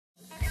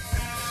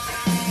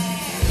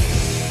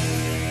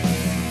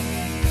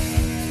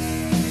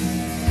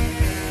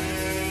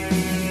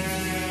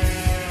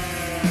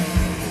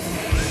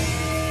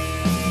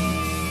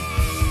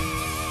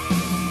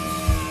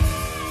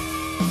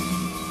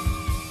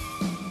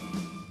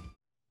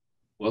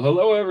Well,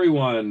 hello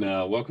everyone.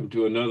 Welcome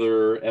to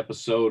another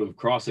episode of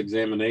Cross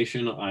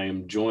Examination. I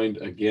am joined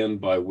again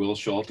by Will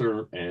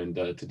Shalter, and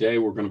today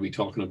we're going to be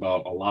talking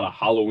about a lot of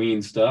Halloween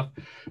stuff,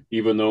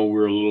 even though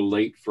we're a little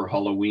late for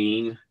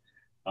Halloween.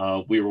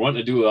 We were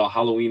wanting to do a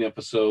Halloween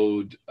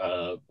episode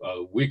a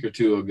week or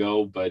two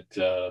ago, but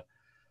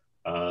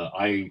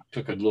I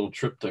took a little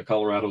trip to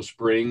Colorado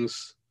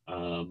Springs.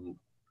 I'll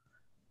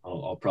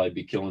probably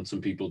be killing some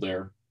people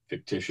there,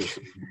 fictitious,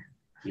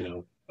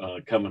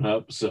 coming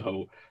up.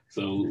 So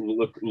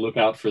look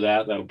out for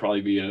that. That'll probably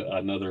be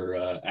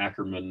another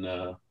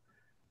Ackerman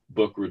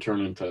book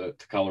returning to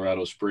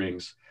Colorado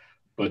Springs.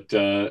 But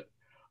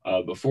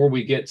before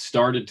we get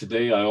started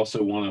today, I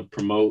also want to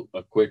promote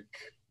a quick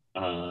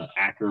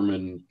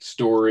Ackerman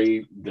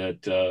story,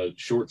 that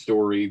short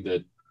story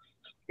that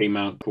came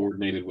out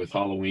coordinated with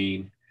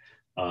Halloween,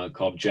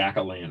 called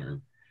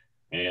Jack-o'-lantern.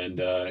 And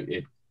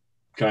it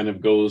kind of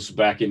goes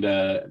back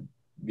into,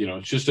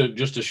 it's just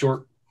a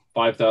short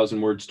 5,000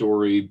 word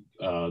story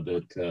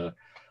that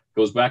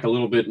goes back a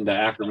little bit into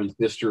Ackerman's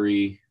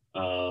history,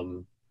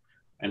 and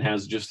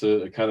has just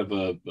a kind of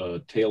a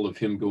tale of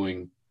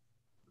him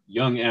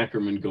young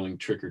Ackerman going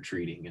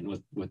trick-or-treating and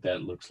what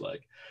that looks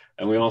like.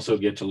 And we also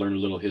get to learn a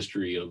little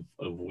history of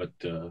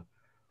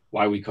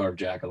why we carve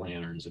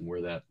jack-o'-lanterns and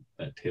where that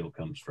tale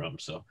comes from.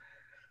 So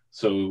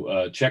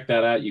check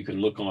that out. You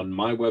can look on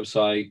my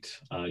website,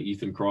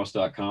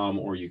 ethancross.com,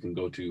 or you can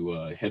go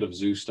to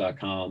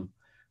headofzeus.com.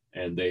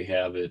 And they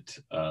have it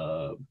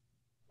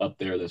up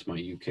there. That's my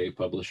UK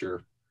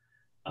publisher.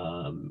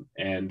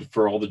 And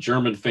for all the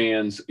German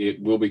fans,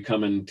 it will be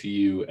coming to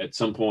you at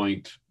some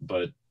point,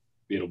 but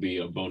it'll be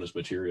a bonus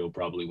material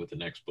probably with the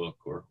next book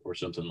or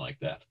something like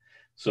that.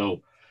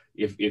 So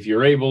if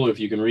you're able, if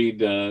you can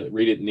read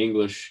it in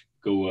English,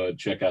 go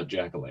check out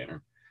Jack-o'-lantern.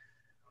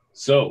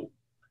 So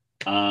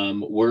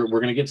we're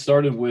going to get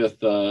started with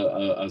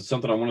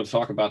something I want to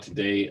talk about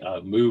today, a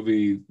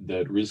movie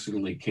that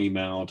recently came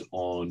out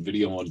on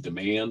video on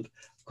demand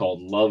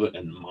called Love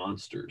and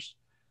Monsters.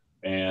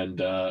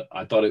 And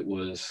I thought it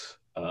was,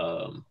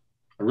 I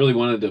really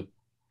wanted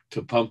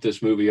to pump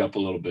this movie up a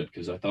little bit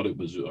because I thought it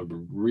was a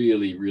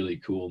really, really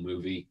cool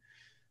movie.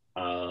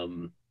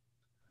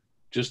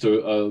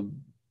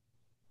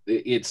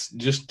 It's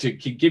just to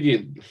give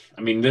you,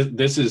 I mean,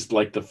 this is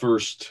like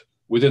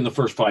within the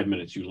first 5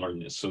 minutes, you learn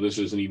this. So this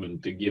isn't even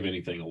to give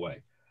anything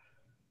away.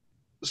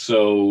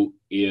 So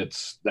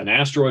it's an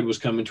asteroid was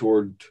coming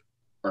toward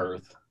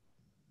Earth.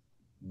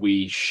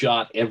 We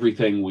shot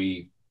everything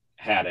we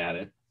had at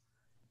it.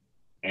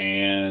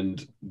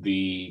 And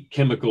the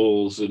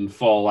chemicals and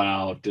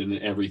fallout and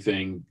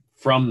everything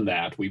from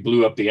that, we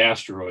blew up the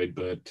asteroid,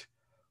 but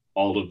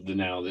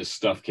now this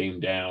stuff came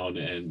down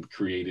and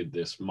created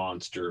this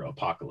monster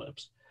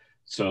apocalypse.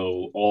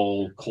 So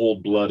all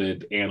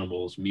cold-blooded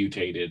animals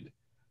mutated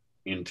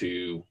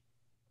into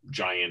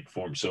giant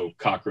form. So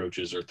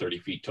cockroaches are 30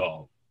 feet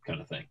tall kind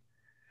of thing.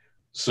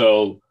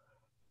 So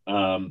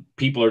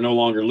people are no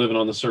longer living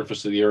on the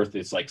surface of the earth.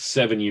 It's like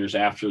 7 years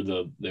after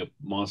the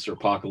monster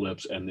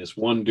apocalypse. And this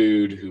one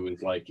dude who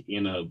is like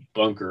in a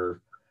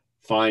bunker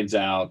finds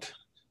out,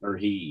 or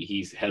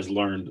he has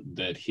learned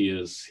that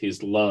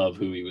his love,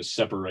 who he was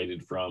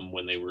separated from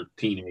when they were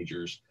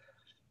teenagers,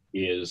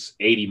 is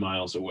 80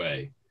 miles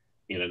away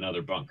in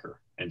another bunker.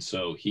 And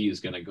so he is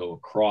going to go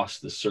across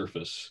the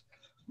surface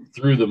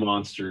through the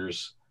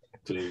monsters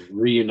to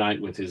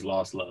reunite with his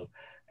lost love.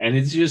 And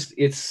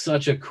it's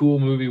such a cool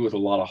movie with a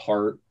lot of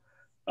heart.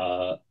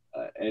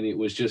 And it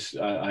was just,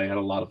 I had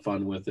a lot of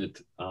fun with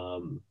it. I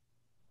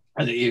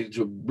think it's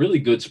a really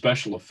good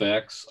special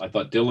effects. I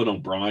thought Dylan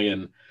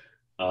O'Brien,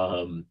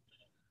 I don't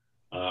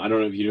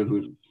know if you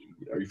know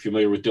are you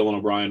familiar with Dylan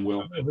O'Brien,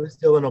 Will? Who's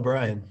Dylan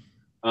O'Brien?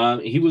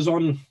 He was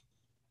I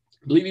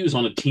believe he was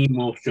on a Teen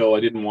Wolf show. I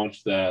didn't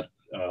watch that.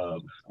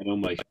 I know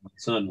my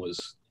son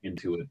was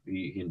into it.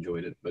 He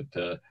enjoyed it,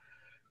 but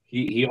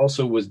he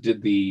also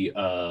did the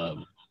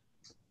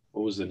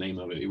what was the name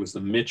of it? It was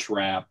the Mitch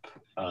Rapp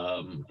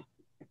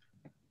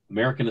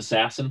American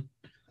Assassin,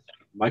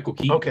 Michael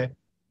Keaton. Okay.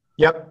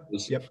 Yep.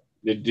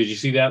 Did you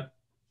see that?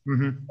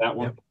 Mm-hmm. That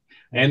one? Yep.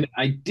 And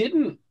I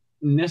didn't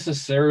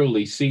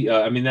necessarily see.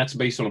 I mean, that's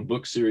based on a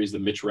book series, the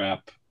Mitch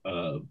Rapp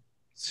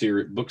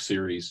book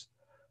series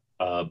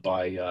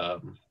by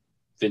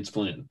Vince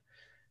Flynn.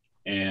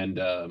 And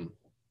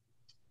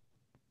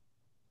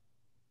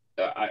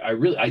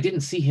I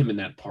didn't see him in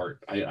that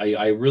part.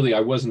 I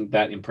wasn't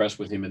that impressed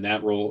with him in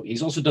that role.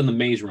 He's also done the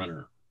Maze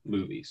Runner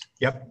movies.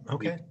 Yep.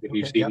 Okay. If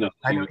you've seen them,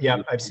 I know.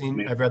 Yeah,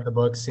 I've read the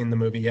book, seen the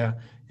movie. Yeah.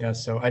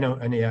 So I know,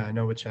 and I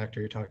know which actor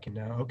you're talking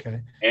now.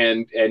 Okay.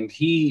 And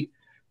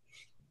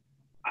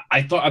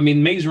I thought, I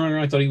mean, Maze Runner,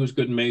 I thought he was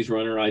good in Maze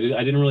Runner. I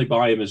didn't really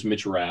buy him as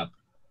Mitch Rapp.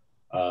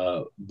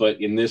 But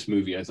in this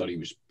movie, I thought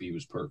he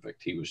was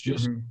perfect. He was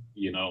just,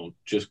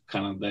 just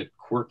kind of that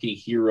quirky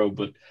hero,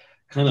 but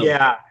kind of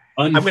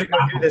I'm going to go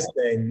do this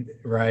thing,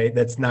 right?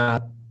 That's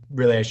not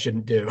really I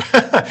shouldn't do,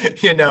 and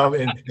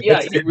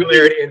it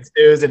really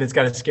ensues, and it's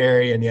kind of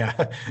scary, and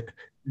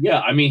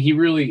I mean, he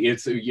really,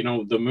 it's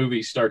the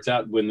movie starts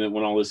out when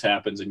all this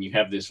happens, and you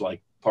have this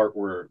like part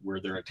where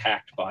they're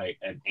attacked by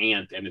an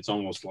ant, and it's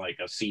almost like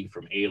a scene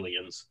from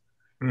Aliens.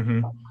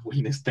 Mm-hmm.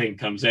 When this thing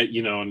comes at,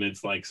 and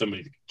it's like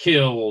somebody's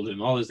killed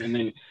and all this, and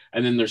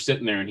then they're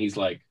sitting there, and he's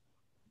like,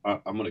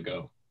 I'm gonna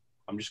go.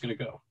 I'm just gonna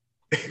go.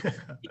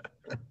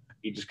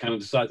 He just kind of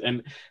decides,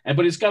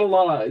 but it's got a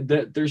lot of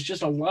there's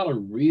just a lot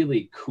of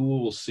really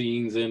cool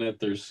scenes in it.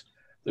 There's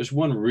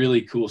one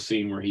really cool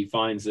scene where he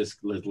finds this,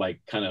 like,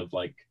 kind of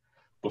like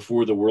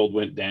before the world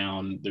went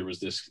down, there was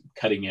this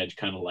cutting edge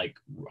kind of like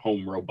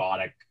home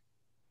robotic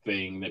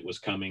thing that was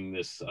coming.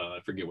 This I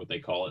forget what they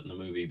call it in the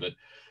movie, but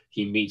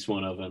he meets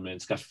one of them, and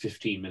it's got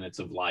 15 minutes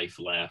of life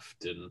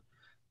left,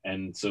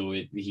 and so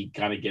he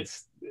kind of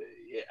gets,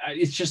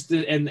 it's just,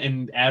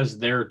 and as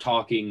they're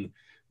talking,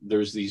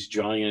 there's these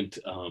giant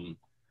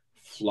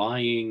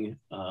flying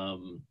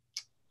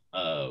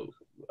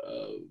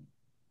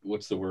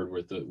what's the word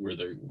where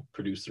they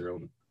produce their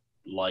own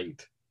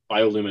light,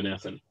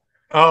 bioluminescent.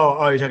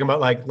 Oh, you're talking about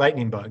like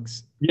lightning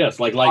bugs. Yes,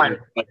 like lightning,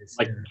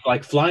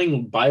 like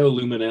flying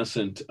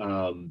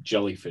bioluminescent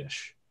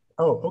jellyfish.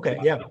 Oh, okay,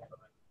 yeah.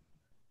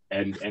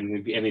 And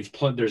it's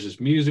there's this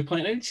music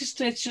playing. And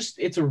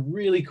it's a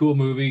really cool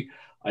movie.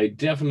 I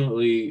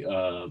definitely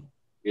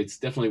it's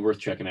definitely worth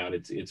checking out.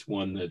 It's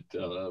one that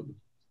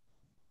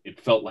it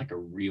felt like a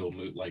real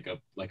movie,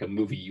 like a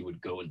movie you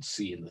would go and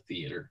see in the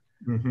theater.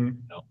 Mm-hmm.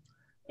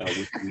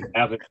 Which we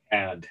haven't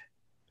had.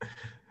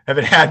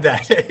 Haven't had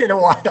that in a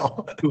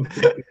while.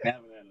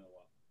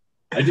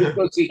 I did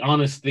go see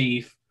Honest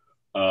Thief.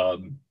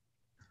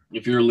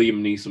 If you're a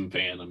Liam Neeson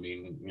fan, I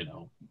mean,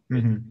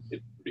 mm-hmm.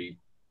 it's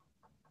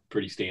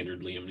pretty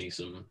standard Liam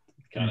Neeson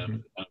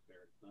kind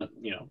of,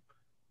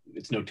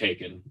 it's no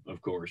Taken,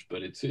 of course,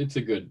 but it's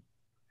a good,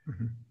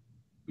 mm-hmm.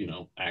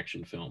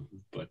 Action film.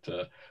 But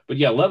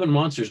yeah, Love and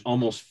Monsters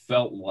almost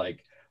felt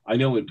like, I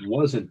know it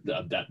wasn't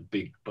that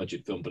big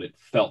budget film, but it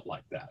felt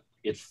like that.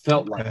 It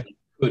felt like it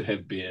could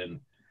have been,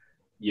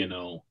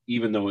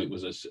 even though it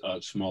was a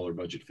smaller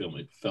budget film,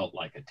 it felt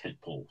like a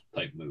tentpole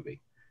type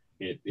movie.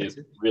 It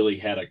really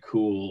had a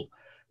cool,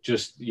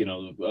 just,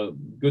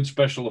 good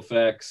special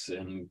effects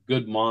and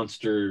good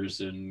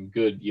monsters and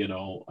good,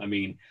 I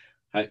mean,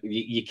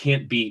 you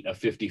can't beat a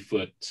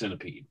 50-foot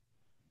centipede.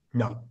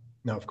 No,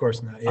 of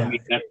course not. Yeah. I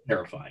mean, that's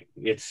terrifying.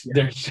 It's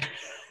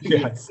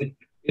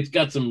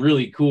got some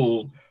really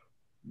cool,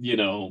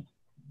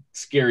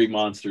 scary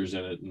monsters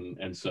in it,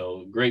 and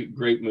so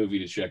great movie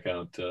to check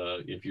out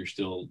if you're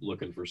still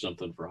looking for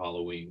something for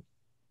Halloween,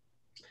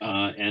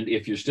 and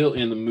if you're still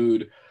in the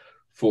mood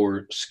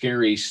for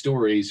scary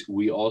stories,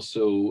 we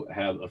also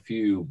have a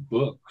few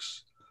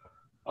books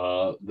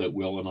that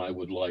Will and I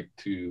would like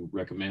to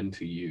recommend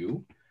to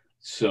you.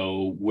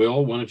 So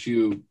Will, why don't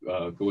you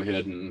go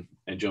ahead and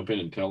jump in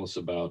and tell us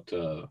about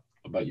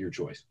your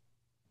choice.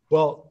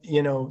 Well,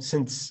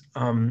 since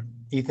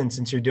Ethan,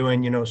 since you're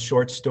doing,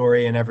 short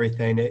story and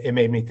everything, it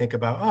made me think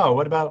about,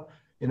 what about,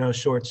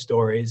 short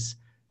stories?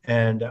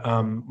 And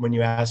when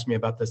you asked me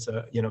about this,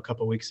 a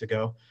couple of weeks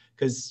ago,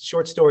 because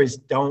short stories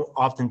don't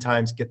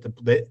oftentimes get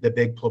the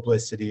big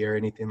publicity or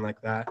anything like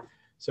that.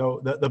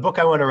 So the book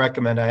I want to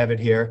recommend, I have it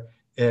here,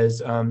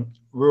 is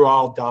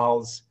Roald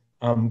Dahl's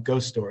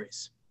Ghost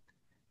Stories.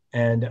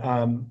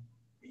 And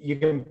you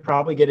can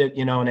probably get it,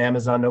 on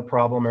Amazon, no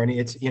problem, or any.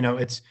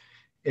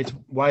 It's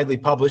widely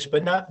published,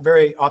 but not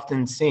very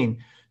often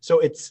seen. So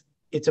it's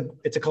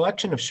a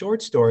collection of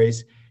short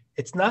stories.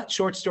 It's not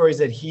short stories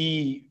that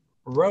he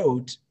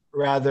wrote.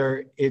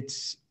 Rather,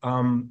 it's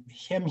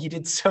him. He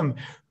did some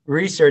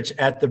research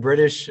at the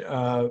British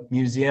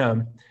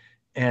Museum,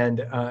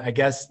 and I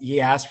guess he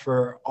asked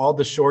for all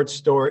the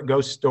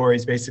ghost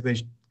stories,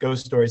 basically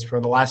ghost stories for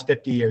the last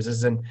 50 years. This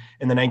is in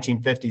the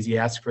 1950s. He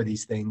asked for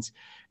these things,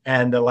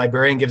 and the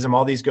librarian gives him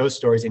all these ghost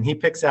stories, and he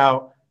picks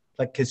out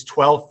like his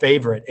 12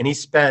 favorite, and he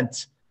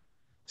spent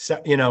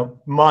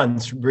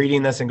months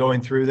reading this and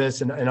going through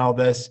this and all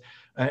this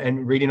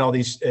and reading all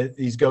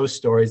these ghost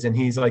stories, and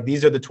he's like,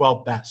 these are the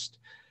 12 best.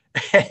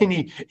 And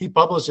he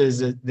publishes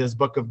this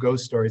book of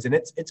ghost stories, and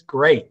it's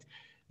great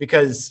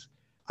because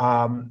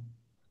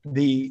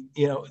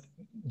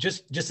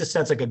just a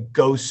sense like a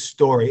ghost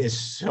story is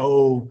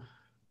so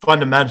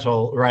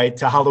fundamental, right,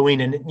 to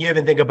Halloween. And you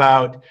even think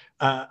about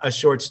a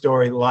short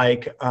story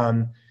like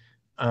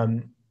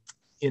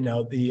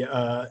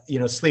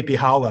Sleepy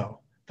Hollow,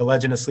 The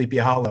Legend of Sleepy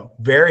Hollow,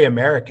 very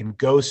American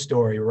ghost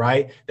story,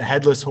 right? The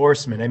Headless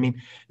Horseman. I mean,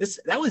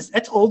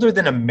 that's older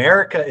than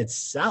America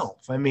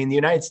itself. I mean, the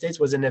United States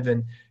wasn't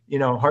even,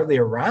 hardly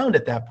around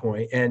at that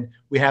point. And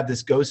we have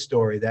this ghost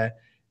story that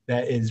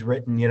is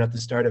written, at the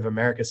start of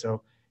America.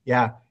 So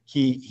yeah,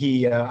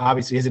 he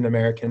obviously isn't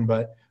American,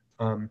 but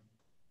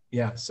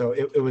so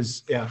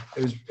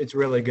it's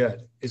really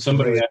good.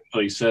 Somebody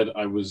actually said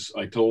I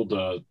told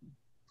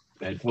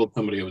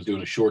somebody I was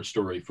doing a short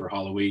story for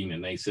Halloween,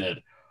 and they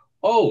said,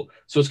 "Oh,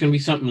 so it's going to be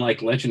something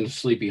like Legend of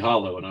Sleepy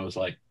Hollow," and I was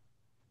like,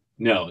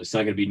 "No, it's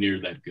not going to be near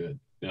that good."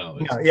 no,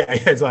 No, yeah,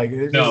 it's like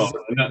it's no, just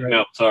no, right.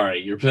 no,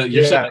 sorry. You're setting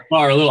Yeah, the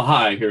bar a little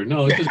high here.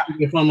 No, it's yeah, just gonna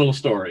be a fun little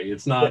story.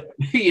 It's yeah, not,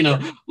 you know,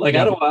 like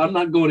yeah. I'm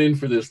not going in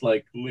for this,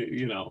 like,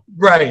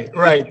 Right,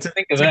 right.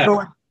 think of To that.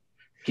 go,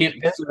 Can't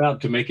set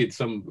out to make it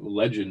some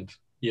legend,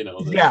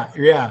 that yeah,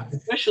 yeah,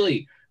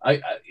 especially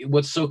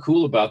what's so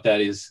cool about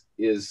that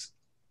is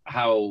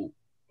how,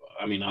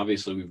 I mean,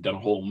 obviously we've done a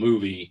whole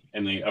movie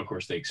and of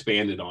course they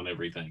expanded on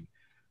everything,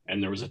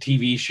 and there was a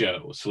TV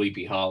show,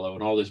 Sleepy Hollow,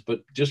 and all this,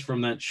 but just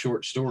from that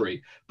short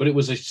story, but it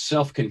was a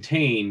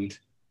self-contained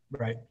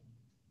right,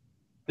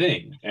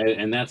 thing,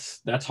 and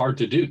that's hard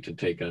to do, to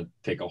take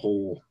a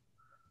whole,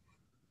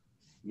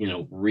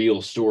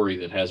 real story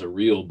that has a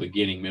real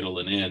beginning, middle,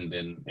 and end,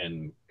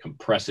 and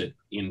compress it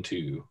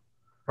into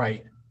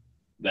right,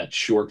 that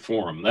short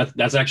form.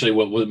 That's actually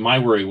what my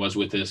worry was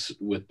with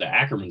the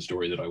Ackerman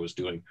story that I was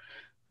doing.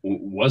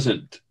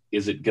 Wasn't,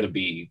 is it going to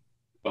be,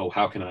 oh,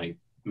 how can I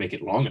make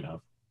it long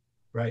enough?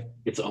 right,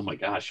 It's, oh my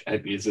gosh,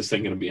 is this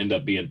thing going to end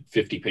up being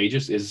 50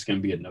 pages? Is this going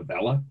to be a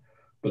novella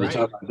by the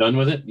time right, I'm done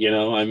with it?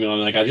 I mean, I'm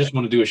like, I just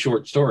want to do a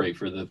short story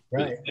for the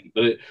right. thing.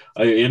 But it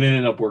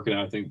ended up working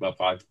out, I think, about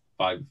five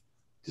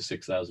to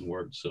 6,000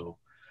 words. So,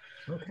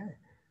 Okay.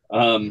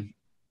 um,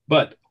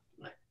 but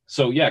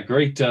so yeah,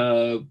 great.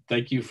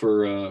 Thank you Yeah.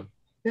 for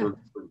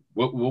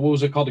what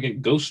was it called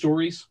again? Ghost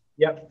stories.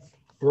 Yep.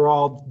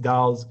 Roald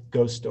Dahl's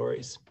ghost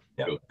stories.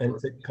 Yep. Ghost And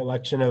stories. it's a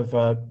collection of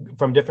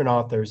from different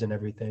authors and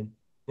everything.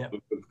 Yep.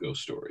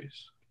 Ghost stories.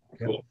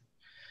 Yep. Cool.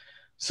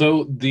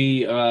 So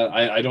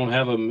I don't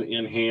have them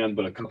in hand,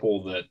 but a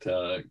couple that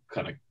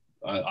kind of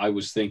I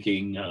was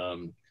thinking,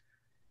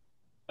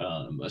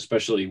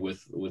 especially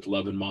with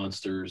Love and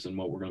Monsters and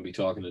what we're going to be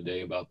talking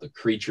today about, the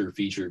creature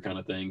feature kind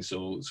of thing.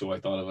 So I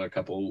thought of a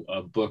couple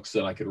of books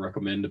that I could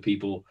recommend to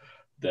people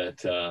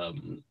that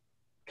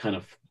kind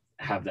of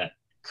have that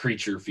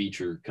creature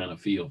feature kind of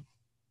feel.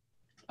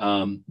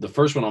 The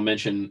first one I'll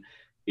mention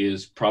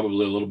is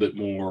probably a little bit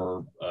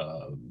more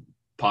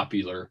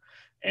popular,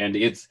 and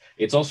it's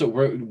also,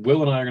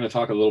 Will and I are going to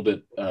talk a little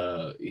bit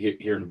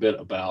here in a bit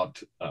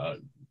about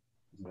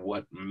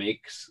what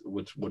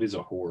is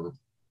a horror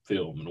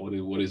film, and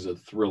what is a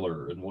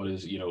thriller, and what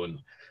is, a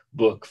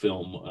book,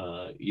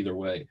 film, either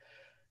way.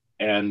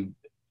 And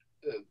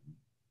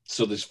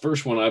so this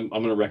first one I'm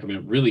going to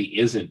recommend really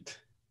isn't,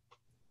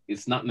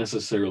 it's not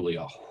necessarily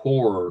a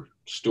horror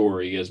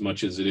story as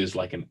much as it is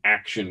like an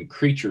action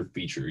creature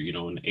feature,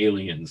 an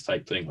aliens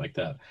type thing like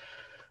that.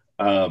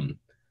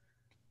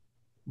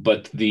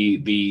 But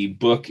the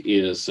book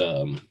is,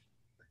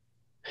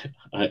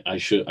 I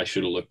should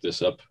have looked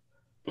this up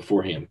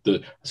beforehand.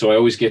 So I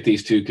always get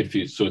these two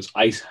confused. So it's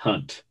Ice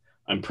Hunt,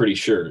 I'm pretty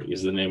sure,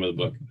 is the name of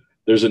the book.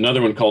 There's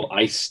another one called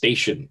Ice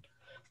Station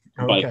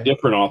by a Okay.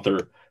 different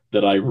author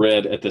that I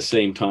read at the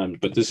same time,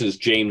 but this is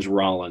James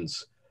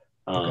Rollins.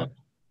 Okay.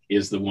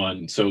 Is the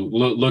one. So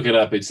look it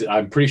up.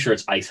 I'm pretty sure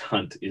it's Ice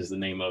Hunt is the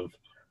name of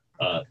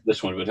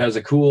this one, but it has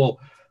a cool.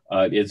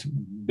 It's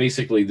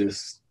basically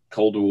this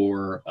Cold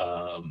War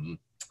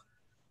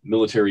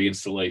military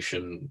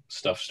installation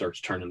stuff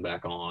starts turning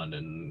back on,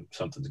 and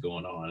something's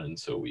going on, and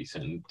so we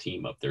send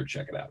team up there to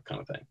check it out,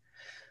 kind of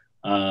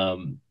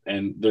thing.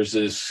 And there's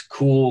this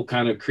cool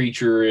kind of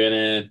creature in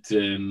it,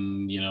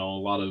 and a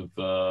lot of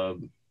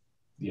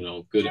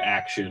good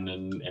action,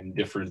 and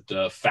different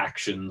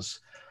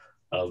factions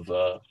of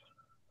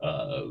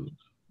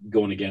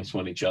going against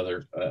one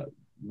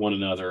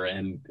another,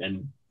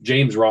 and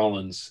James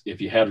Rollins,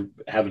 if you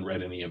haven't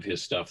read any of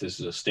his stuff, this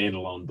is a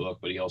standalone book,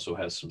 but he also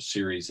has some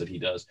series that he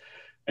does,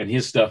 and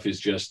his stuff is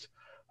just,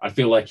 I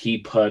feel like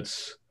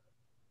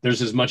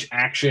there's as much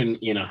action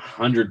in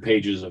 100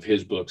 pages of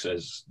his books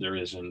as there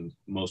is in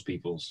most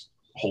people's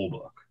whole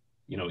book,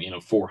 in a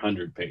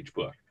 400-page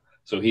book.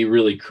 So he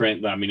really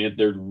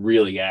they're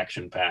really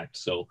action packed.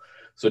 So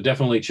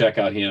definitely check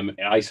out him.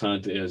 Ice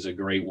Hunt is a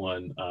great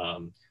one.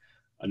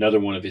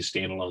 Another one of his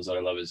standalones that I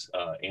love is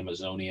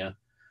Amazonia.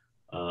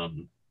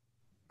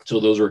 So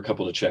those are a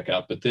couple to check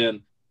out. But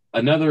then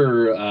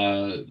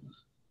another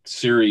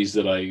series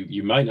that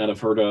you might not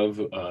have heard of,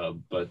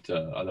 but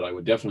that I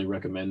would definitely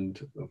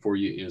recommend for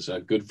you, is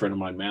a good friend of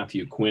mine,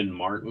 Matthew Quinn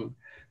Martin.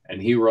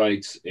 And he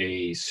writes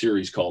a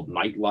series called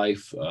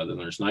Nightlife. Then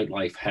there's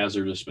Nightlife,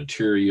 Hazardous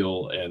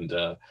Material, and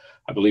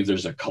I believe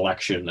there's a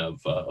collection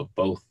of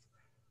both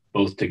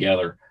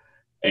together.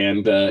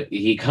 And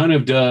he kind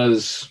of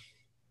does,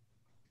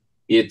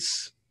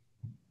 it's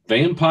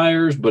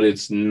vampires, but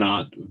it's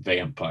not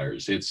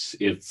vampires.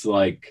 It's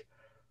like,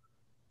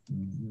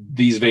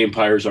 these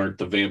vampires aren't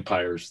the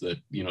vampires that,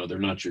 they're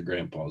not your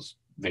grandpa's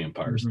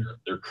vampires. Mm-hmm.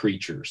 They're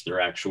creatures. They're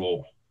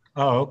actual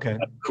Okay.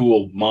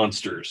 cool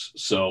monsters.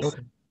 So,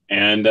 Okay.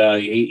 and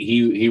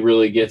he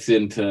really gets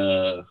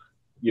into,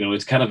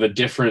 it's kind of a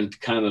different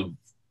kind of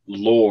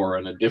lore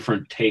and a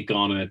different take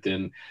on it,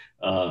 and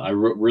I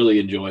really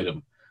enjoyed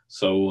him.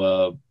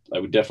 So I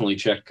would definitely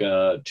check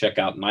out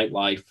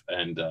Nightlife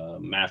and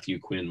Matthew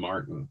Quinn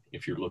Martin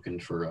if you're looking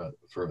for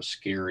a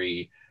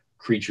scary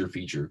creature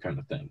feature kind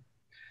of thing.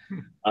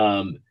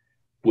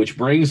 which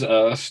brings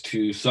us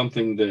to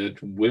something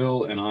that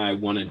Will and I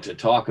wanted to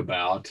talk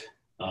about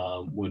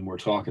when we're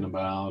talking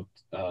about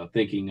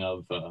thinking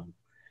of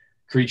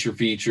creature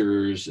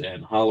features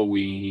and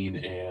Halloween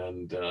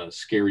and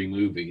scary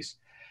movies.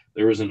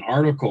 There was an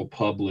article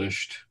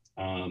published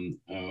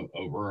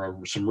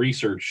or some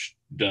research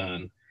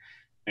done,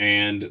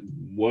 and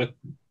what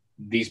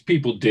these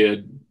people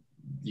did,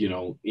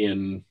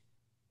 in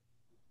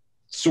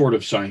sort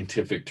of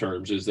scientific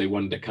terms, is they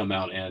wanted to come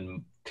out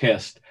and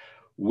test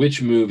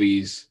which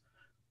movies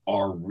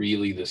are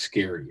really the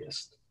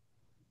scariest.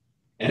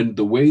 And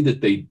the way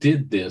that they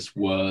did this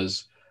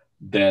was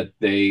that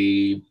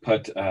they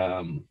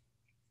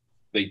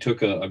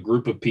took a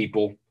group of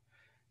people,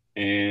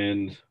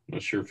 and I'm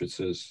not sure if it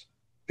says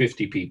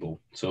 50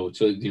 people, so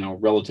it's a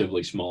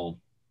relatively small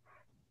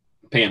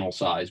panel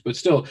size, but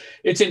still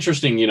it's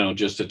interesting,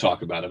 just to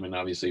talk about it. I mean,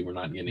 obviously we're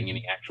not getting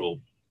any actual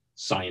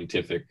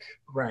scientific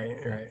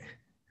Right.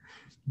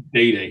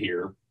 data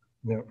here.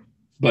 Yep.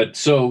 But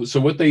so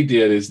what they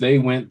did is they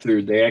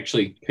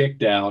actually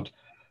picked out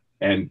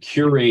and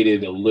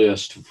curated a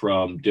list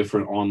from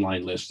different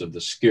online lists of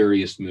the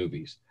scariest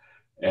movies,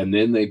 and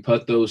then they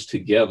put those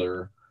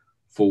together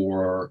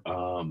for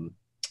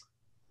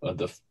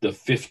the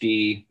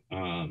 50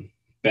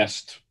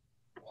 best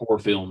horror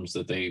films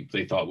that they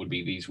thought would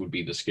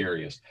be the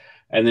scariest,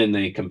 and then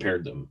they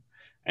compared them.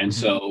 And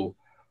so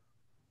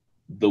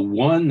the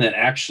one that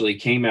actually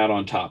came out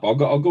on top, I'll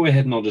go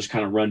ahead and I'll just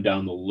kind of run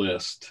down the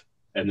list,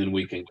 and then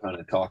we can kind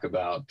of talk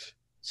about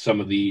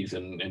some of these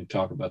and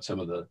talk about some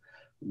of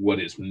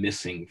what is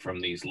missing from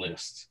these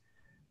lists,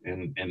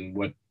 and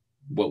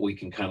what we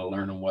can kind of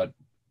learn, and what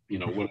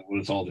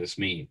does all this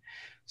mean.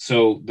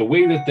 So the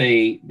way that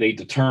they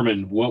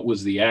determined what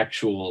was the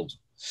actual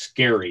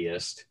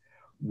scariest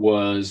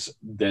was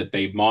that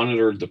they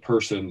monitored the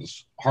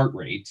person's heart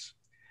rates,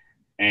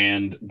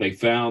 and they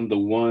found the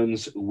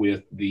ones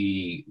with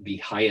the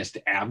highest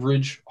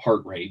average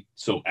heart rate.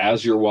 So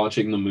as you're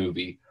watching the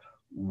movie,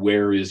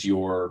 where is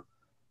your,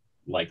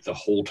 like, the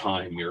whole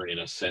time you're in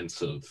a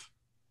sense of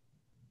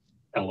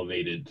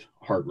elevated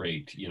heart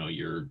rate,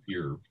 you're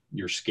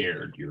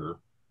scared,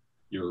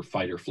 your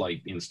fight or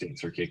flight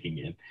instincts are kicking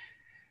in.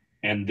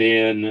 And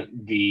then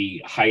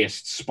the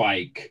highest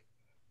spike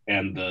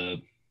and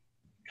the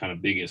kind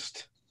of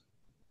biggest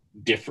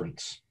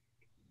difference.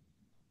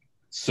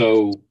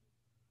 So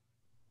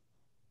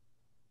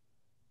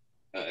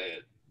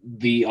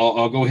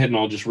I'll go ahead and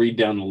I'll just read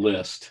down the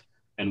list,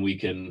 and we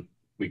can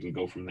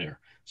go from there.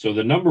 So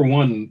the number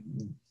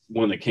one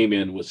that came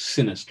in was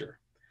Sinister,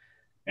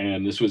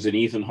 and this was an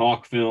Ethan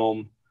Hawke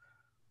film.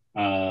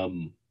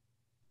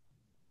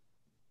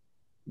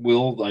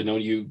 Will, I know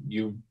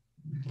you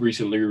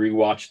recently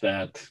rewatched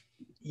that.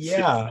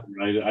 Yeah.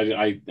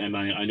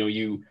 I know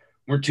you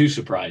weren't too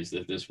surprised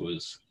that this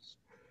was.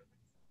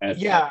 It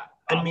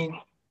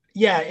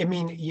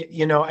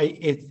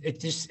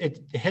just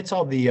hits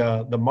all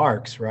the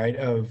marks, right,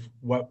 of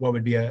what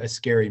would be a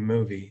scary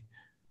movie,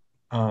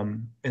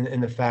 and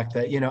the fact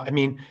that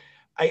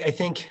I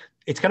think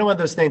it's kind of one of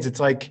those things. It's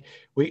like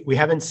we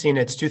haven't seen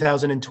it. It's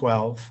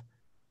 2012,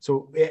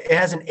 so it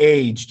hasn't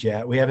aged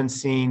yet. We haven't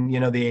seen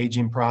the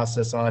aging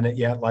process on it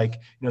yet, like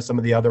some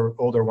of the other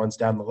older ones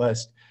down the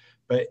list.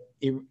 But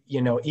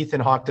Ethan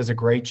Hawke does a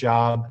great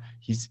job.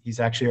 He's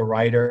actually a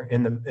writer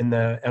in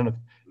the I don't know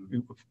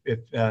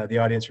if the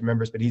audience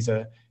remembers, but he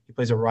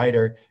plays a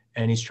writer,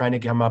 and he's trying to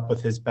come up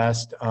with his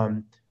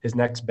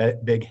next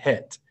big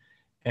hit.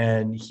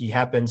 And he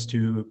happens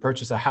to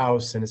purchase a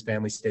house, and his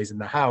family stays in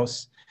the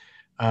house.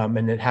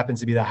 And it happens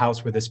to be the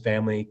house where this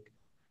family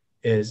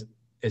is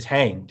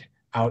hanged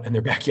out in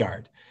their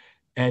backyard.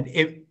 And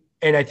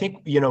I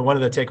think, one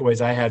of the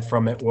takeaways I had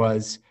from it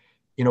was,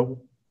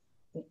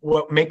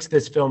 what makes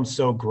this film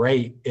so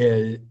great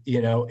is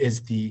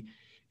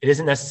it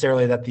isn't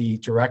necessarily that the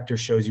director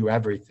shows you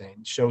everything,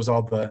 shows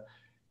all the,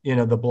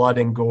 the blood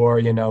and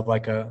gore,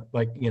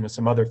 like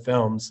some other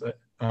films,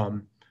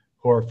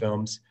 horror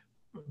films,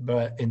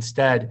 but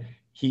instead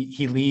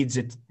he leads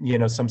it,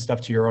 some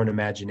stuff to your own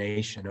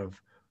imagination of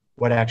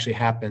what actually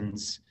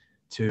happens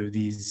to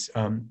these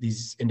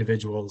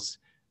individuals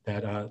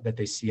that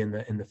they see in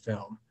the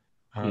film,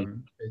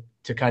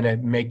 to kind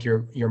of make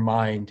your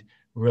mind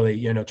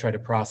really, try to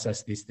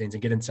process these things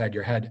and get inside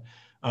your head.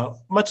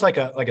 Much like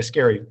a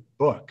scary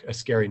book, a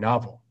scary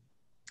novel,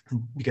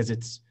 because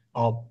it's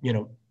all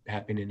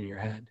happening in your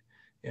head.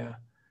 Yeah.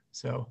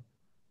 So.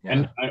 Yeah.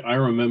 And I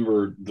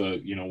remember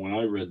when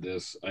I read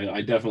this,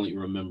 I definitely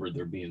remember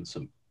there being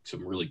some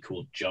really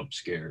cool jump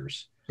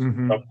scares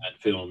from that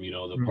film.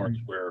 The parts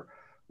where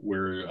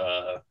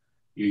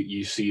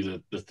you see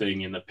the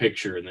thing in the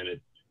picture, and then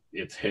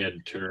its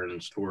head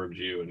turns towards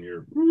you, and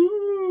you're.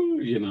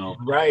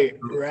 Right.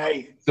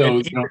 So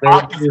Ethan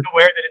Hawke is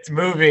aware that it's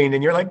moving,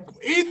 and you're like,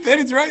 Ethan,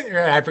 it's right.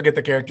 I forget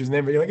the character's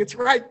name, but you're like, it's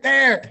right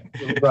there.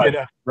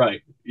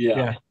 Right.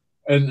 Yeah.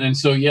 And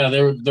so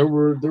there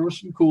were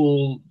some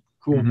cool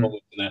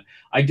moments in that.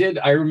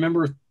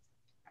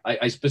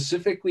 I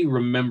specifically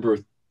remember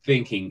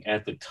thinking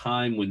at the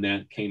time when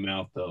that came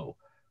out, though,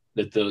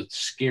 that the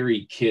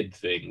scary kid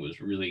thing was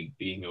really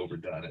being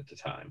overdone at the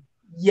time.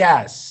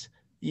 Yes.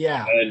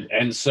 Yeah.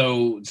 And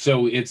so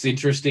it's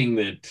interesting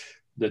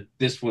that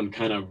this one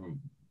kind of,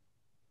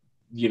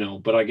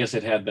 but I guess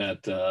it had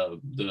that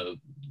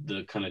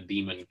the kind of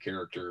demon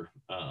character.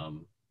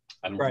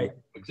 I don't Right.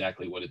 remember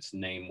exactly what its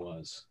name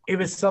was. It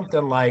was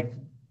something like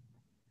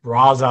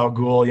Ra's al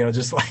Ghul,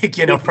 just like,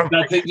 from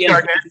That's it. Yes,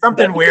 Dark Knight,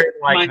 something weird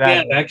my like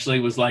that. dad actually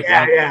was like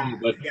Yeah, Ra's al yeah. Ghul,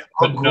 but Yeah.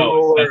 Al but no,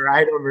 Ghul, or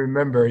I don't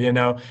remember, But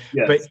yes,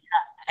 yeah,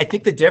 I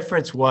think the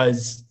difference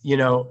was,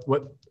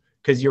 what,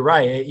 because you're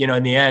right,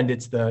 in the end,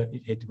 it's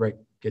it right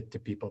get to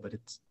people, but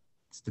it's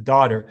the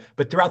daughter.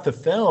 But throughout the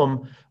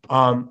film,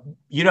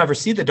 you never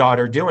see the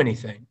daughter do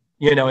anything.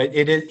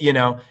 It is,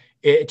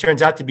 it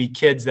turns out to be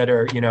kids that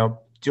are,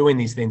 doing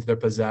these things. They're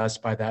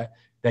possessed by that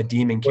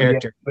demon well, yeah,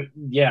 character. but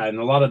yeah, and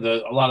a lot of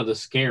the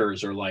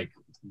scares are like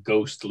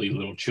ghostly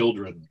little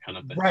children kind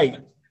of thing. Right.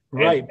 And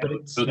Right. But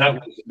it's so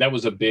not that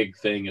was a big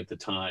thing at the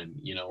time,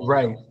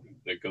 right.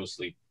 the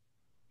ghostly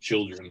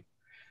children.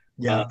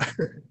 Yeah.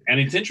 And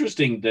it's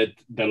interesting that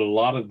a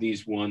lot of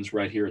these ones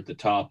right here at the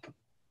top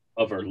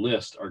of our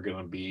list are going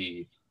to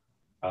be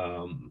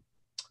um,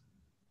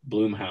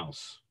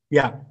 Bloomhouse,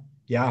 Yeah.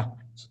 Yeah.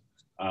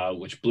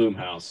 which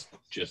Bloomhouse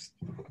just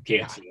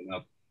can't say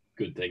enough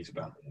good things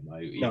about them.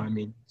 No, I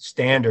mean,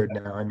 standard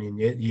now. I mean,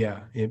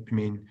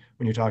 when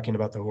you're talking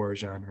about the horror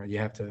genre, you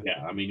have to.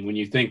 Yeah, I mean, when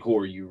you think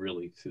horror,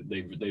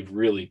 they've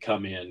really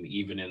come in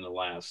even in the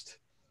last.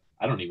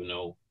 I don't even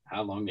know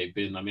how long they've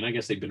been. I mean, I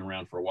guess they've been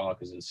around for a while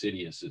because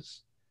Insidious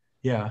is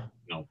Yeah.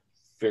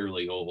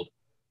 fairly old.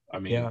 I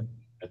mean, Yeah.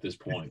 at this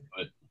point,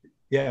 but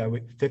Yeah.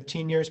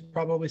 15 years,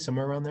 probably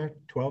somewhere around there,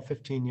 12,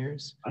 15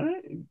 years. I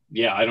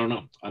don't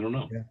know.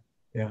 Yeah.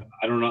 Yeah.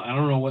 I don't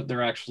know what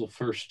their actual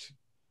first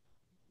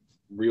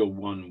real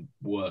one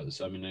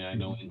was. I mean, I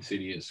know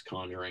Insidious,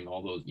 Conjuring,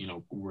 all those,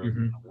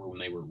 when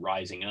they were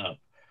rising up,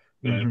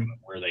 but I don't know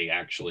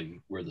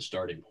where the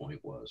starting point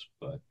was.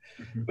 But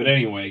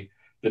anyway,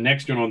 the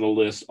next one on the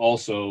list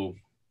also,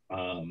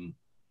 I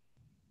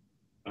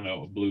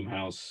know a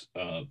Blumhouse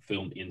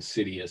film,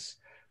 Insidious,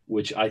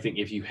 which I think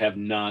if you have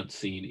not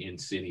seen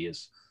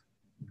Insidious,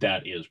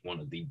 that is one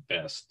of the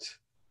best.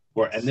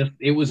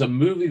 It was a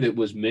movie that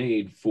was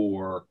made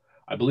for,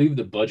 I believe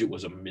the budget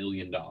was $1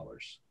 million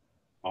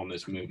on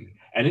this movie,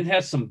 and it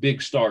has some big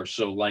stars.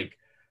 So like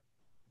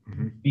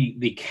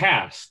the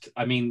cast,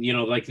 I mean,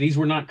 like these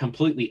were not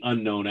completely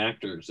unknown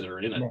actors that are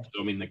in it. No.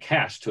 So I mean, the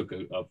cast took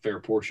a fair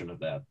portion of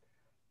that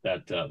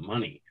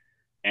money,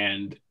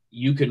 and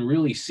you can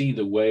really see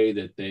the way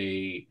that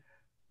they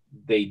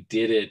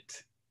did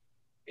it.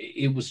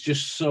 It was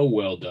just so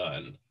well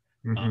done,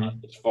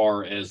 as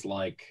far as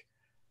like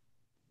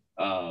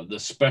the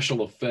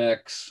special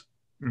effects,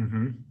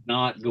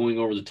 not going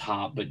over the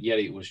top, but yet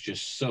it was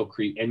just so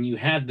creepy. And you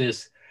had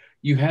this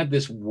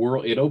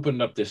world. It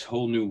opened up this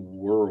whole new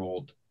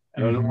world.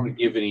 And I don't want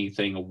to give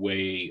anything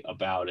away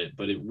about it,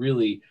 but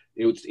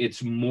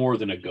it's more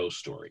than a ghost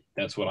story.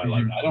 That's what I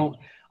like.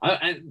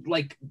 I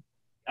like,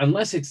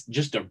 unless it's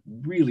just a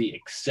really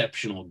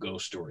exceptional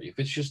ghost story. If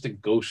it's just a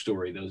ghost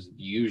story, those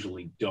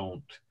usually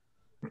don't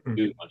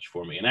do much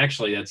for me. And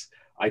actually,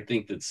 I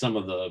think that some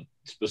of the,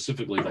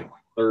 specifically like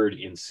third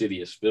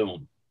Insidious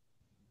film,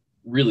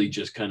 really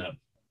just kind of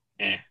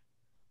it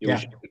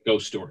was just a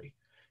ghost story.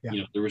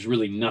 There was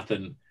really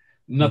nothing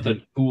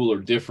cool or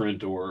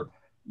different, or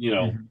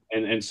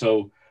and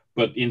so,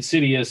 but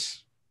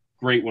Insidious,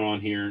 great one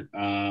on here.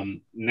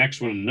 Next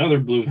one, another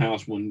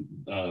Blumhouse one,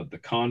 The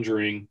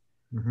Conjuring.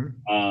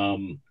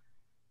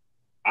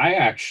 I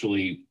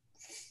actually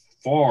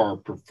far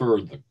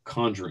prefer The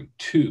Conjuring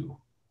 2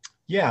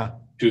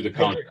 to The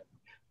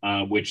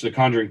Conjuring, which The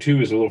Conjuring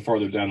 2 is a little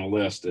farther down the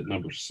list at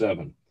number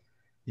 7.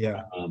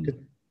 Yeah.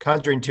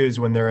 Conjuring 2 is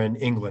when they're in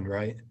England,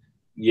 right?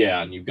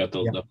 Yeah, and you've got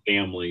the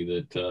family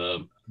that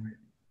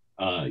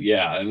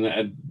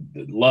and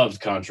loves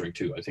Conjuring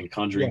 2. I think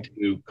Conjuring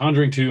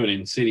 2 and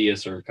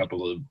Insidious are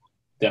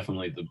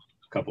definitely the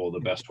couple of the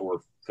best horror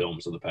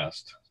films of the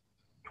past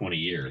 20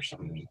 years.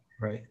 I mean,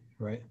 right.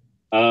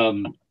 A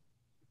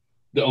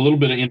little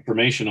bit of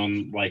information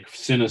on like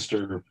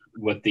Sinister.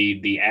 What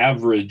the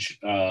average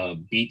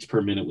beats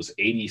per minute was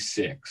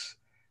 86,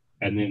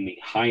 and then the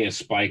highest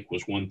spike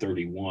was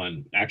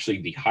 131.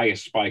 Actually, the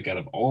highest spike out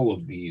of all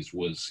of these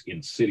was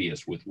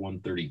Insidious with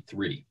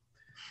 133.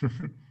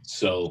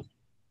 So,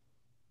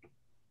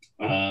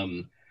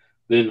 then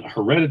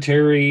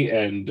Hereditary,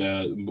 and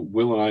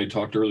Will and I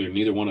talked earlier.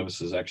 Neither one of us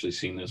has actually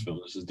seen this film.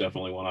 This is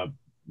definitely one I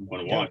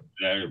want to watch.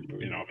 I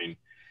mean,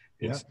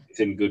 it's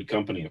in good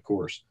company, of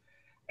course.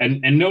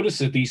 And notice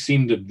that these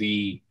seem to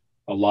be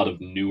a lot of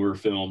newer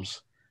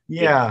films.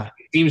 Yeah,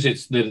 it seems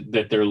it's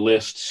that their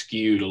list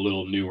skewed a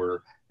little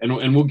newer,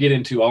 and we'll get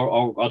into.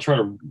 I'll try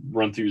to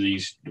run through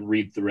these,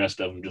 read the rest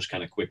of them just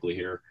kind of quickly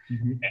here,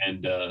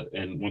 and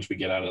once we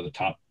get out of the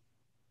top,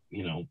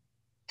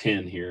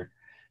 10 here,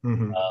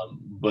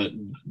 but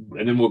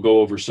and then we'll go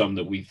over some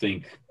that we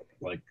think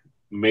like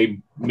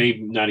may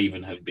not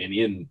even have been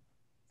in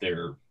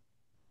their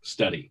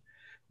study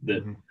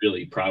that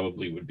really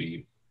probably would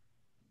be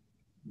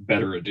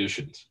better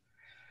additions.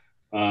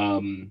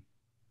 Um,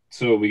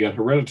 so we got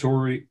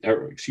Hereditary,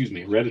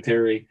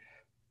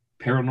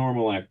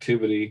 Paranormal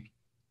Activity,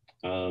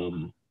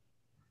 um,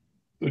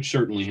 which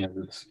certainly has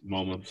its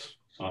moments.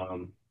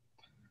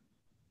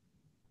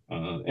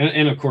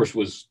 And of course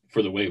was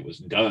for the way it was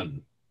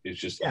done. It's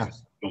just, Yeah.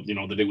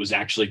 that it was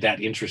actually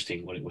that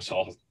interesting when it was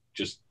all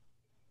just,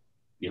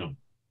 you know,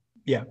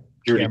 Yeah.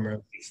 purely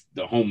Camera.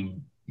 the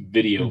home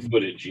video Mhm.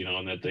 footage,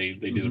 and that they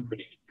did a Mhm.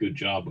 pretty good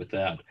job with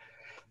that.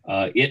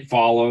 It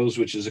Follows,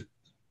 which is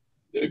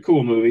a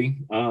cool movie.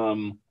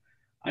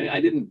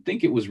 I didn't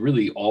think it was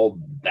really all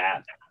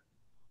that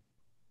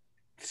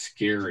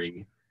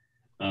scary.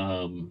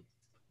 Um,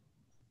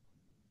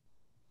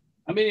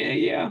 I mean,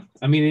 yeah,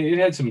 I mean, it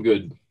had some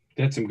good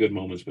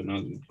moments, but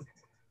not.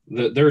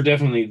 There are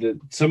definitely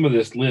some of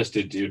this list.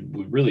 It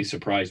would really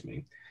surprise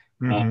me.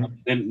 Mhm.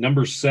 Then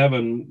number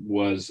 7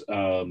 was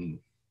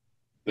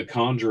The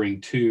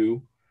Conjuring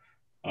 2,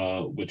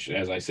 which,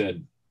 as I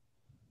said,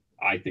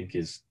 I think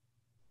is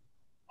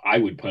I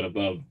would put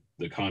above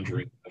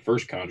Mhm. The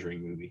first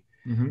Conjuring movie.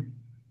 Mhm.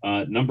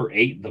 Number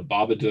 8, The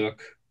Babadook,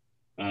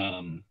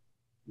 um,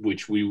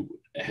 which we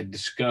had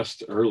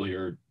discussed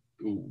earlier,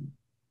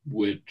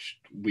 which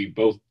we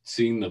both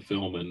seen the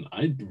film, and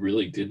I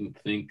really didn't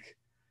think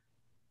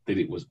that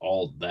it was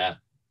all that.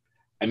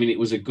 I mean, it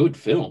was a good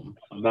film.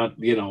 I'm not,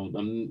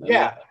 I'm not,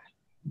 Yeah.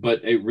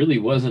 but it really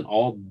wasn't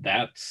all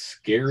that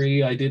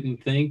scary. I didn't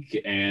think,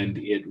 and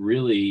it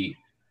really,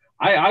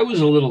 I was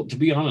a little, to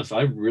be honest,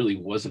 I really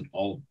wasn't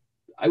all.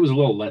 I was a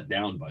little let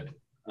down by it.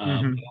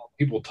 Mhm.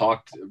 People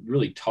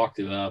really talked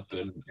it up,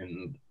 and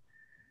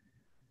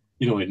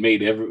it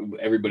made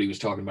everybody was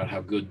talking about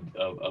how good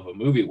of a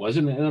movie it was,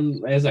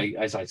 and as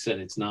I said,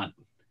 it's not.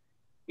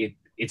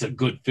 It's a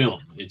good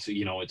film.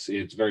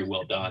 It's very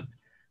well done,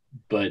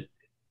 but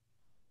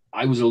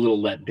I was a little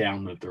let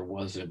down that there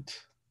wasn't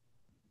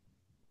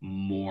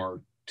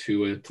more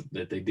to it,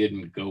 that they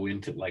didn't go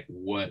into like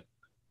what.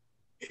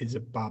 Is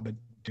it Babadook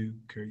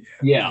or yeah,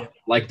 Yeah, yeah.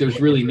 like there's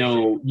really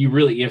no, you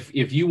really, if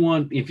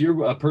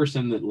you're a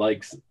person that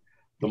likes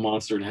the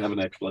monster to have an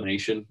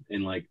explanation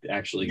and like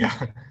actually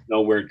Yeah.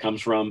 know where it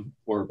comes from,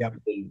 or Yep.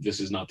 then this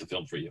is not the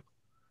film for you.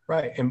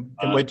 Right. And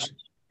uh, which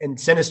and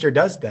Sinister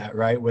does that,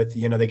 right? With,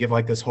 they give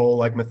like this whole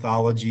like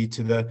mythology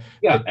to the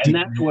yeah, and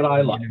that's demon, what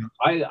I like.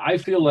 I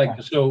feel like,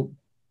 Yeah.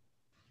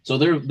 so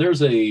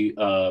there's a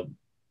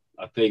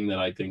thing that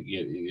I think,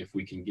 if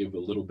we can give a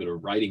little bit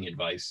of writing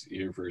advice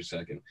here for a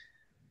second.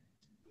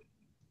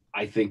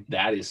 I think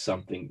that is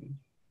something,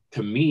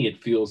 to me,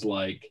 it feels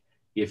like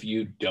if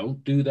you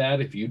don't do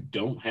that, if you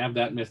don't have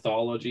that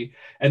mythology,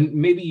 and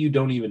maybe you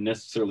don't even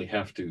necessarily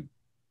have to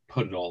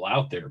put it all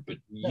out there, but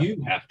No.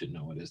 you have to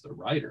know it as the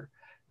writer.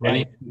 And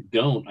if Right. you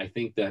don't, I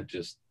think that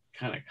just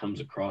kind of comes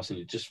across and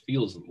it just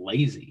feels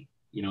lazy.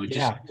 It just,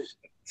 Yeah.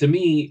 to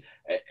me,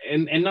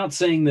 and not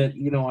saying that,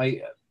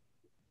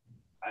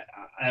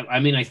 I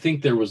mean, I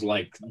think there was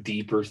like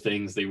deeper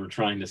things they were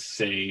trying to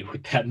say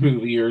with that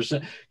movie, or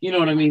so, you know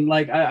what I mean?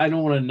 Like, I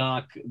don't want to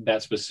knock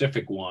that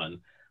specific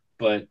one,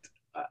 but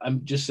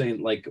I'm just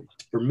saying, like,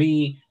 for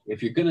me,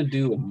 if you're gonna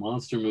do a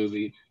monster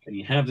movie and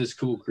you have this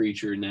cool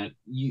creature, and that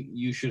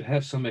you should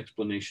have some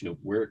explanation of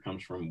where it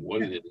comes from,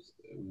 what Yeah. it is,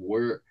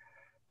 where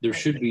there Right.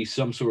 should be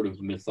some sort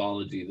of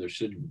mythology.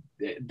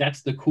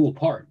 That's the cool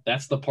part.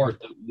 That's the part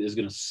that is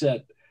going to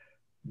set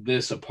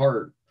this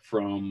apart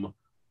from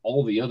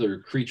all the other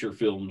creature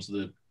films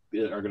that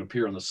are going to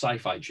appear on the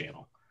Sci-Fi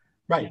Channel.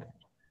 Yeah, Right.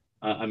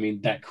 I mean,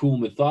 that cool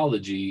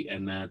mythology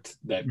and that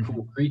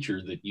cool Mhm.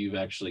 creature that you've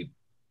actually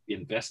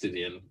invested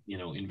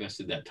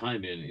that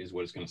time in, is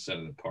what is going to set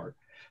it apart.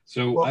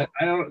 So Well,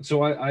 I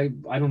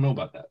don't know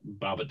about that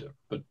Babadook,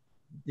 but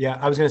yeah,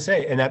 I was going to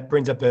say, and that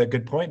brings up a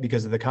good point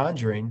because of The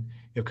Conjuring.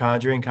 You have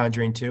Conjuring,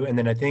 Conjuring 2, and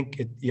then I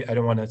think I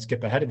don't want to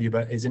skip ahead of you,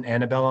 but isn't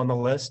Annabelle on the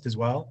list as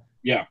well?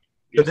 yeah, So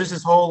yes, there's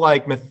this whole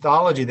like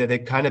mythology that they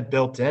kind of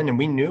built in, and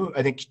we knew.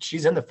 I think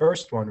she's in the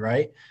first one,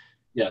 right?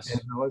 yes,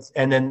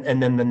 And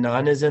then the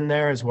nun is in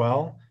there as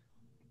well.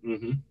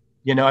 hmm,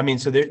 I mean,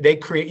 so they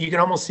create. You can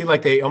almost see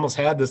like they almost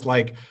had this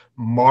like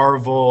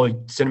Marvel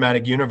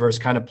cinematic universe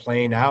kind of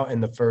playing out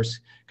in the first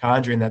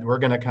Conjuring, that we're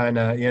gonna kind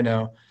of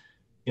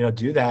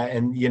do that,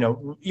 and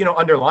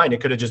underline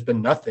it could have just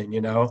been nothing,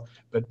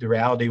 but the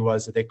reality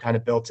was that they kind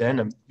of built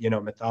in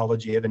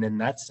mythology even in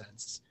that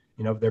sense,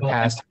 their well,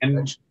 past.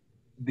 and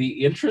the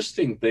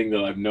interesting thing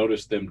that I've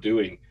noticed them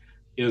doing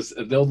is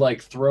they'll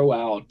like throw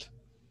out,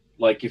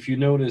 like, if you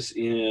notice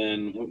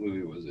in, what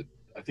movie was it?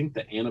 I think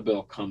the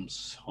Annabelle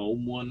Comes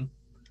Home one.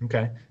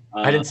 Okay,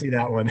 I Uh, didn't see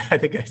that one. I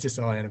think I just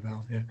saw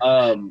Annabelle.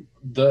 Yeah.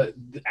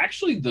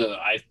 actually,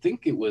 I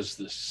think it was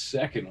the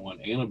second one,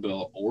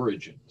 Annabelle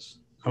Origins,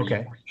 where you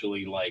Okay.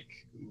 actually like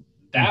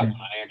that one.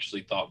 Hmm. I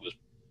actually thought was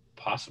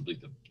possibly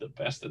the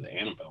best of the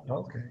Annabelle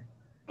ones. Okay.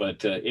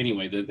 But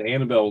anyway, the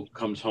Annabelle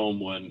Comes Home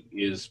one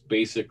is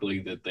basically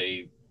that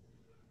the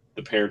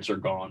parents are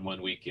gone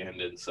one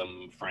weekend, and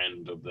some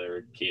friend of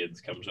their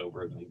kids comes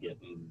over, and they get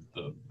in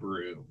the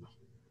broom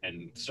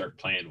and start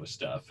playing with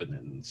stuff, and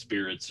then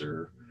spirits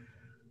are,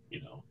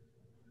 you know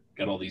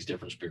got all these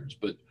different spirits.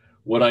 But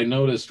what I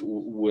noticed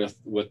with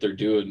what they're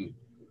doing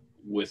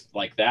with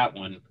like that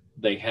one,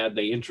 they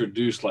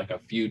introduced like a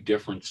few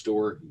different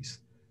stories,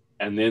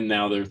 and then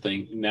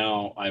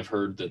now I've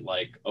heard that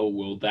like, oh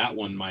well, that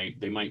one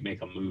they might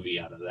make a movie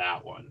out of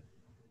that one,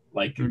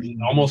 like Mhm.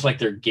 almost like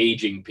they're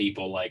gauging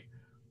people, like,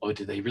 oh,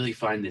 did they really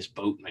find this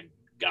boatman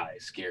guy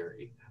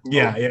scary? Oh,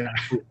 Yeah, yeah.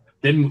 cool.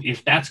 Then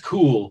if that's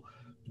cool,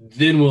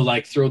 then we'll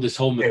like throw this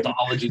whole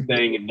mythology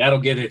thing, and that'll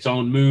get its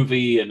own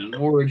movie and an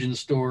origin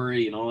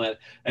story and all that.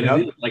 And it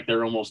Yep. is like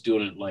they're almost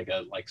doing it like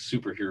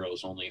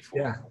superheroes only for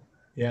Yeah.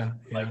 Yeah.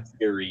 like Yeah.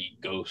 scary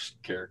ghost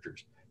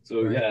characters.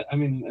 So Right. yeah, I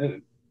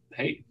mean,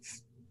 hey,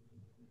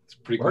 it's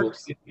pretty cool.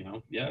 Works.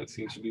 Yeah, it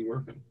seems to be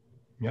working.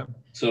 Yep.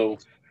 So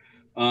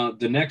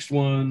the next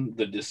one,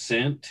 The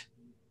Descent.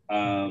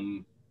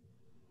 Um,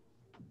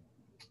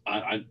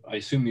 I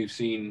assume you've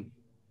seen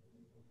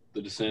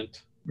The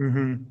Descent,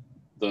 Mm-hmm.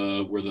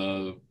 the where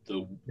the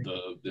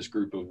this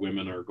group of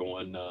women are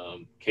going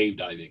cave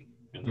diving,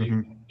 and they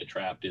Mm-hmm. get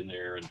trapped in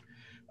there, and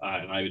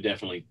I would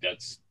definitely,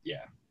 that's,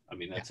 yeah, I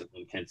mean, Yeah. that's an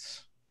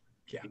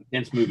Yeah.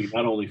 intense movie,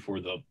 not only for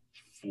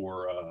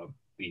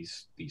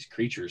these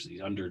creatures,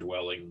 these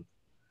underdwelling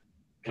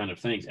kind of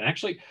things. And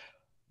actually,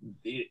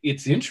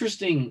 it's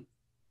interesting.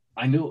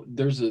 I know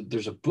there's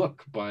a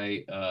book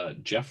by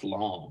Jeff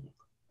Long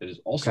that is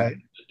also Okay.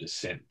 The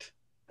Descent,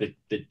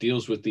 that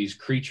deals with these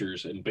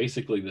creatures, and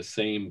basically the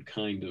same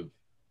kind of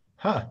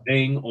Huh.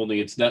 thing, only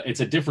it's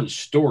a different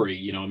story.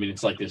 I mean,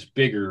 it's like this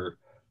bigger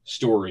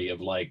story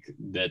of like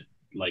that,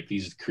 like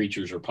these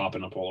creatures are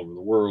popping up all over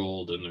the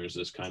world, and there's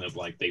this kind of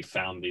like they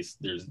found these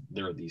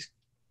there are these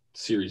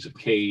series of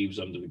caves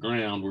under the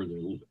ground where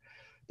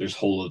there's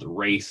whole other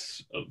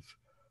race of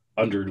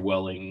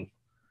underdwelling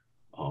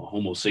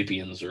Homo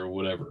sapiens or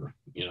whatever,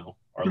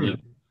 are Hmm.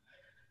 living,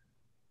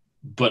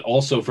 but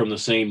also from the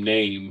same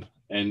name.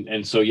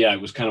 And so yeah, it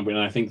was kind of, and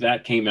I think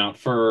that came out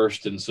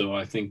first, and so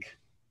I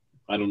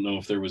don't know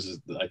if there was,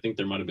 I think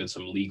there might have been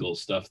some legal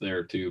stuff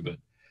there too, but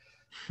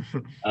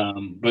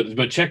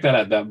check that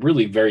out. That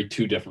really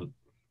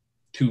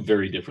two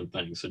very different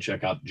things. So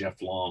check out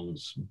Jeff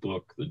Long's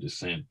book, The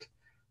Descent,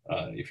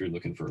 if you're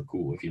looking for a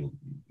cool, if you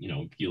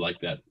like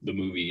the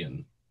movie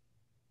and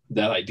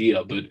that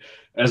idea. But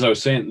as I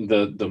was saying,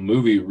 the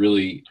movie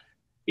really,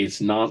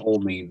 it's not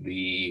only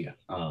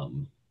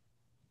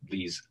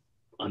these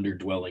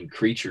underdwelling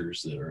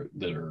creatures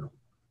that are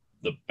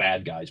the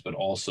bad guys, but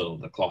also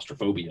the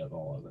claustrophobia of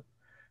all of it.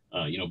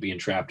 Being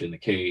trapped in the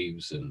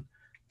caves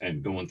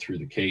and going through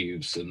the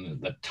caves,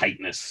 and the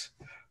tightness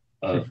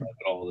of it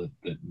all,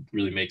 that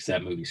really makes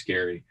that movie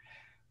scary.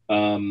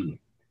 Um,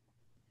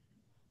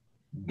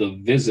 the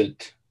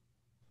Visit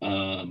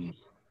um,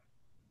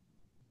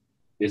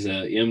 is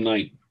a M.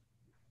 Night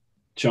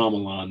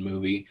Shyamalan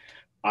movie.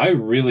 I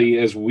really,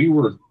 as we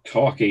were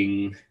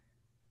talking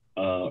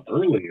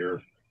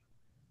earlier,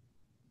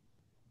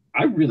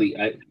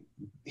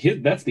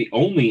 that's the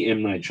only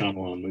M. Night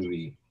Shyamalan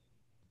movie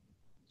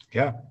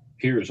Yeah.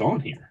 appears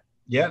on here.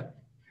 Yeah.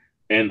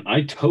 And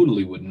I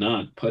totally would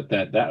not put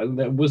that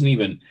wasn't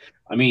even,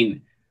 I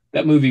mean,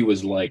 that movie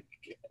was like,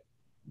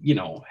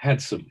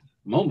 had some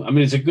moment. I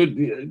mean, it's a good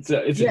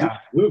Yeah.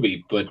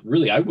 movie, but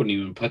really I wouldn't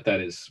even put that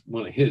as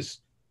one of his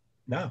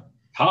No.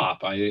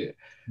 top.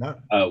 No.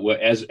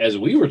 As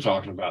we were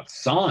talking about,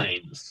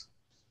 Signs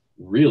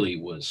really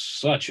was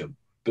such a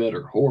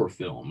better horror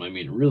film. I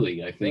mean,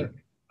 really, I think,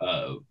 Sure.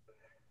 uh,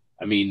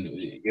 I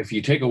mean, if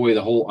you take away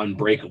the whole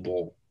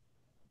Unbreakable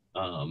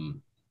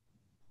um,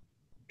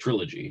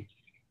 trilogy,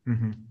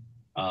 Mm-hmm.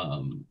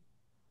 um,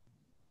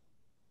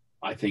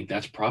 I think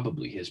that's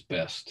probably his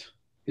best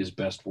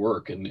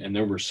work. And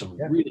there were some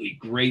Yeah. really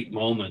great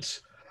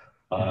moments.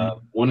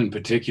 Mm-hmm. One in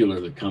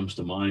particular that comes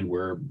to mind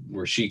where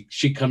she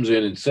comes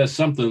in and says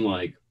something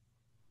like,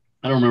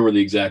 I don't remember the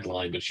exact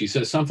line, but she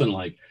says something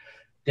like,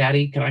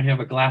 "Daddy, can I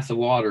have a glass of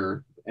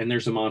water? And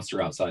there's a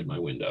monster outside my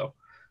window,"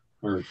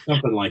 or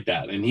something like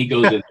that. And he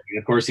goes in, and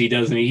of course he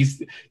doesn't.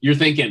 You're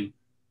thinking,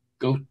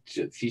 go.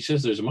 He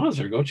says there's a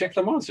monster. Go check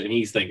the monster. And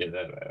he's thinking,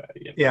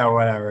 Yeah.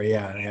 Whatever.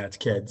 Yeah. Yeah. It's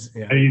kids.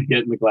 Yeah. and he's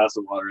getting the glass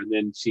of water. And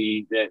then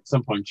at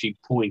some point, she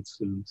points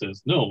and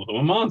says, "No, I'm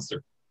a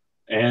monster."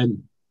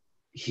 And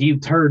he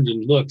turns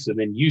and looks, and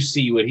then you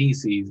see what he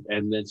sees,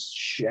 and this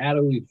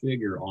shadowy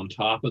figure on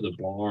top of the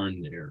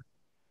barn there.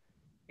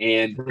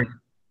 And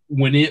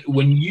when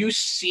you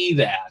see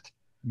that,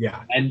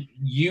 Yeah. and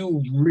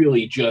you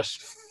really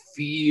just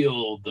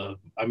feel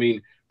I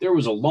mean, there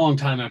was a long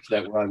time after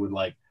that where I would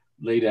like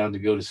lay down to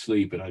go to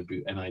sleep, and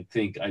I'd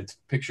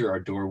picture our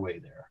doorway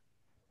there,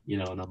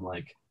 and I'm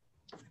like,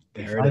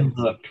 if There it I is.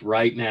 looked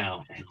right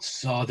now and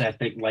saw that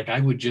thing, like I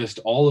would just,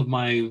 all of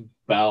my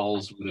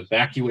bowels would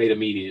evacuate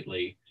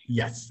immediately.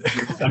 Yes.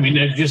 I mean,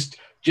 they're just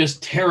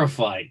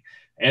terrifying.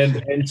 And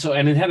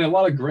it had a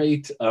lot of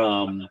great,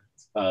 I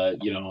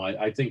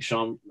think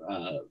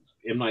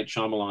M. Night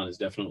Shyamalan is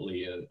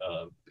definitely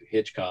a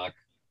Hitchcock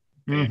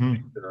fan.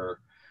 Mm-hmm. Or,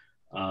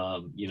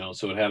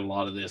 so it had a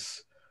lot of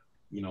this.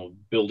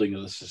 building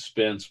of the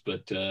suspense,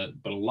 but a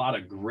lot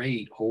of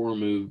great horror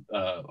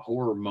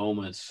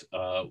moments.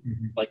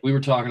 Mhm. Like we were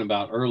talking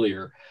about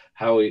earlier,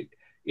 how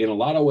in a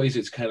lot of ways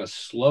it's kind of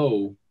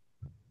slow,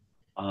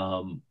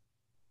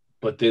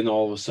 but then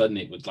all of a sudden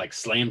it was like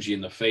slams you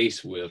in the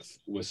face with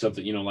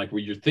something, like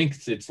where you think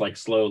it's like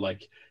slow,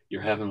 like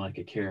you're having like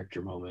a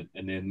character moment,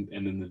 and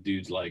then the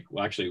dude's like,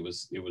 well, actually it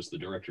was the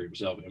director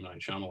himself, M. Night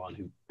Shyamalan,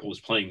 who was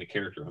playing the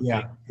character. I'm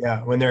thinking,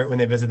 Yeah. When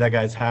they visit that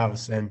guy's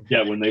house, and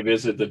yeah, when they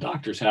visit the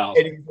doctor's house.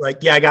 and he's like,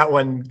 yeah, I got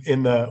one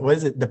in the, what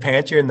is it, the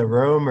pantry in the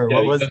room, or Yeah,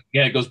 what was it?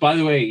 yeah. It goes, by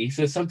the way, he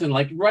says something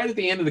like right at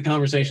the end of the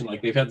conversation,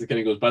 like they've had the kind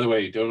of goes, by the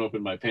way, don't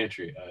open my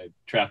pantry. I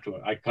trapped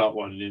one. I caught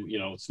one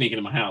in, sneaking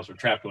in my house, or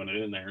trapped one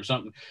in there or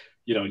something,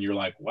 and you're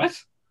like, what?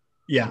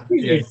 Yeah,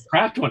 You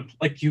trapped one?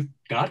 Like you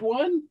got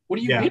one? What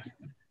do you yeah, mean?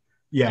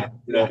 yeah,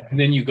 And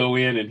then you go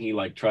in and he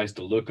like tries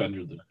to look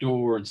under the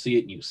door and see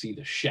it, and you see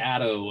the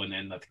shadow, and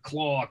then the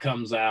claw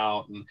comes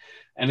out,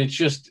 and it's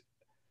just,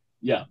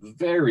 yeah,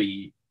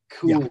 very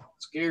cool, yeah.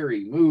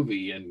 scary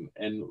movie,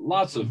 and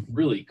lots of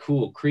really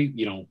cool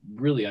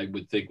really I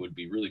would think would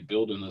be really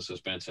building the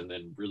suspense, and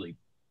then really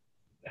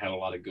had a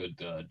lot of good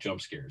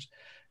jump scares.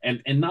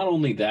 And not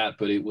only that,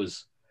 but it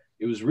was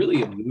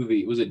really a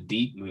movie. It was a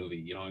deep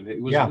movie.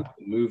 It was Yeah. really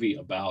a movie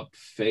about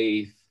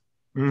faith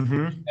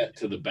Mm-hmm.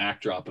 to the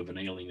backdrop of an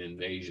alien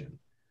invasion.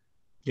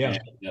 Yeah.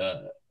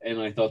 And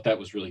I thought that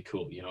was really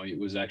cool. It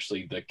was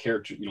actually the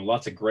character,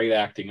 lots of great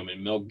acting. I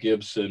mean, Mel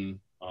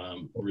Gibson,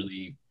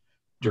 really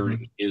during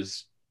Mm-hmm.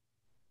 his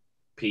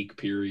peak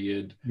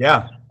period.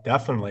 Yeah,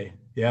 definitely.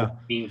 Yeah.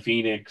 Joaquin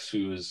Phoenix,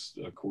 who is,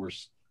 of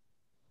course,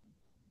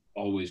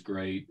 always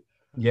great.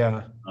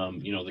 Yeah.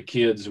 The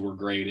kids were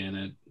great in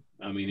it.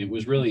 I mean, it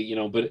was really,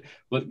 but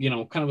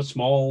kind of a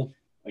small,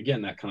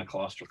 again, that kind of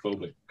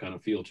claustrophobic kind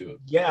of feel to it.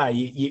 Yeah,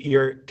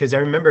 you're, because I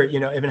remember,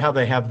 even how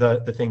they have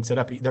the thing set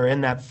up. They're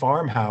in that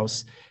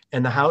farmhouse,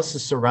 and the house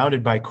is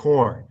surrounded by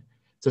corn.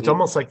 So it's Mhm.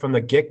 almost like from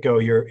the get-go,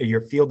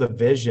 your field of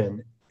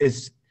vision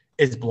is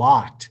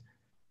blocked.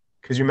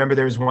 Because you remember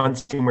there's one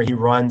scene where he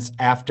runs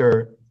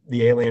after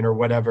the alien or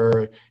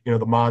whatever,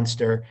 the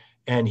monster,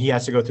 and he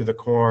has to go through the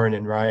corn,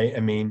 and right. I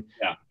mean,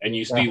 Yeah, and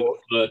you that see the whole,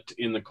 foot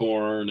in the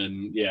corn,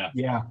 and yeah,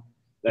 yeah,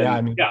 yeah. and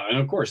I mean, yeah, and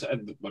of course, I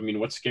mean,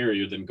 what's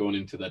scarier than going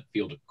into that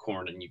field of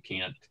corn and you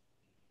can't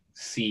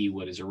see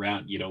what is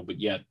around, but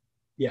yet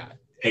yeah,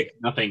 take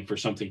nothing for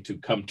something to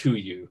come to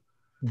you.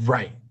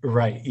 right.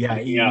 Yeah,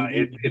 Yeah,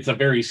 it's a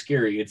very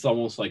scary. It's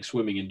almost like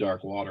swimming in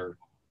dark water.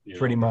 You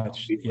pretty know.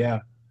 much. Yeah,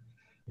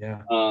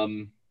 yeah.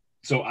 Um,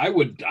 so I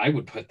would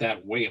put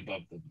that way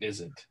above The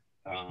Visit.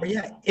 But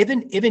yeah,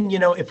 even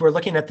if we're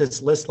looking at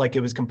this list like it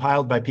was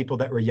compiled by people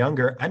that were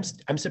younger,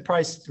 I'm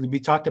surprised. We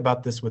talked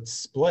about this with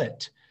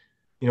Split.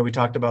 We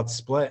talked about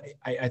Split.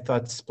 I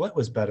thought Split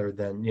was better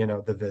than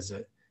The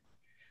Visit.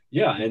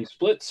 Yeah, and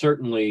Split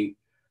certainly.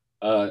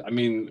 I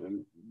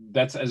mean,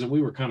 that's as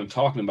we were kind of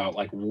talking about,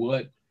 like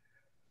what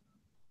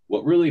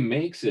really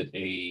makes it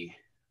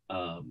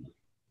um,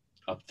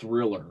 a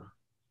thriller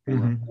or a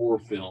Mm-hmm. horror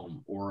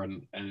film or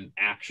an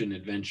action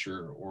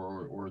adventure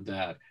or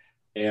that,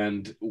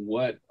 and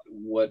what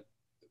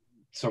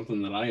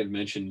something that I had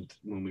mentioned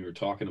when we were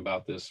talking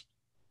about this,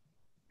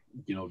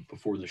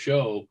 before the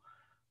show,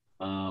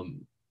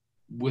 um,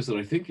 was that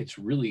I think it's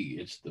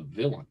the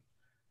villain.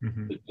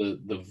 Mm-hmm.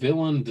 The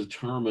villain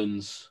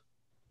determines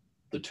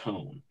the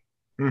tone,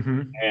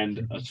 Mm-hmm.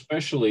 and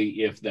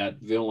especially if that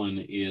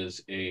villain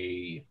is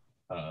a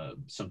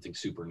something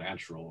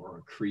supernatural or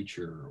a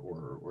creature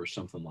or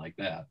something like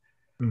that.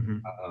 Mm-hmm.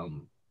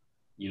 Um,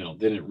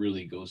 then it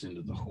really goes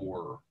into the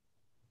horror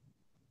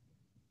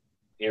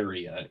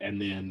area,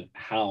 and then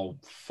how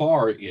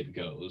far it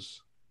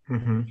goes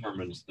Mm-hmm.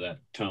 determines that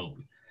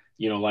tone.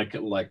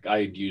 Like I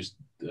had used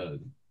the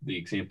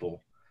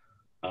example,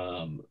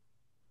 um,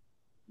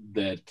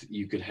 that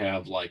you could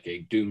have like a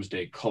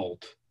doomsday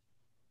cult,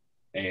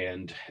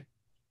 and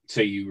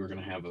say you were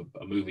going to have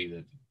a movie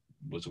that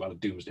was about a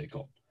doomsday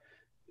cult.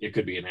 It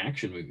could be an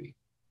action movie.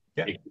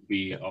 Yeah. It could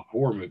be Yeah. a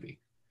horror movie.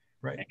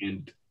 Right.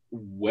 And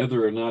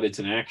whether or not it's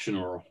an action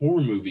or a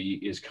horror movie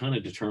is kind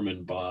of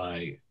determined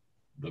by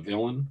the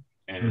villain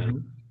and Mm-hmm.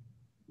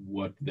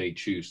 what they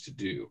choose to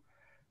do.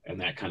 And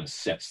that kind of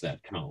sets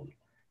that tone.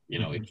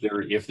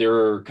 Mm-hmm. If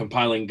they're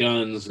compiling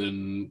guns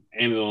and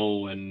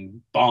ammo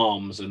and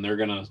bombs, and they're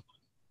gonna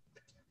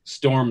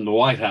storm the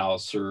White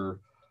House, or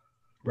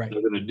Right.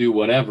 they're gonna do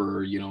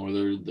whatever, or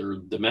they're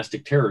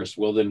domestic terrorists,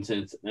 well then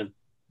Yeah.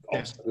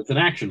 it's an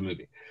action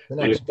movie. The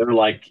But next.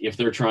 if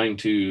they're trying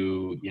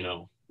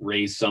to,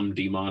 raise some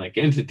demonic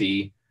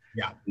entity,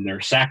 Yeah. and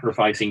they're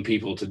sacrificing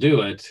people to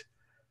do it,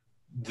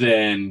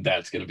 then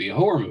that's going to be a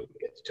horror movie.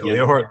 It's totally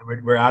a horror.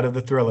 We're out of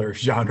the thriller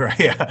genre.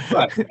 Yeah.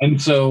 Right.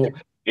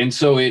 And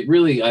so it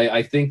really,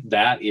 I think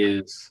that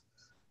is,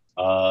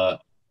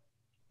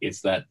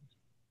 it's that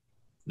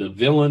the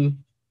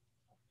villain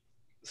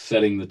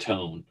setting the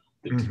tone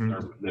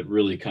Mm-hmm. that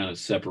really kind of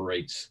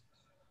separates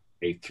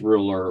a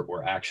thriller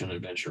or action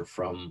adventure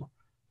from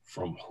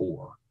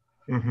horror.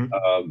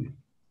 Mm-hmm.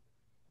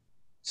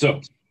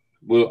 So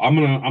Well, I'm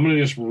gonna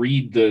just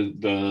read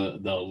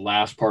the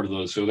last part of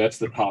those. So that's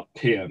the top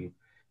 10, and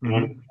I'm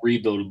gonna Hmm.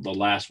 read the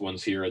last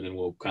ones here, and then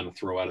we'll kind of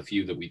throw out a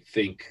few that we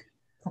think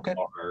Okay.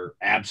 are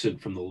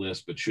absent from the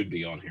list but should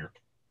be on here.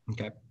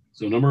 Okay.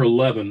 So number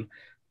 11,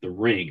 The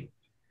Ring.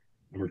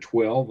 Number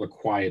 12, A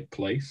Quiet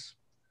Place.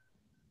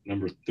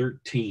 Number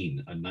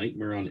 13, A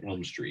Nightmare on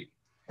Elm Street.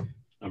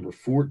 Number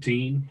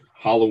 14,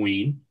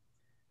 Halloween.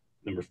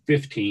 Number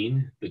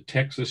 15, The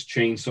Texas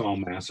Chainsaw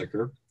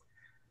Massacre.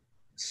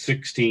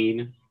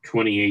 16,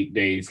 28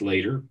 Days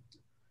Later.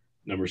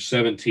 Number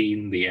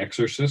 17, The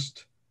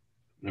Exorcist.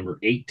 Number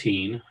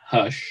 18,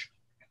 Hush.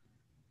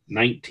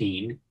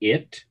 19,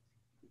 It.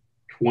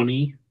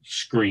 20,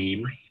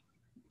 Scream.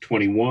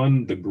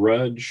 21, The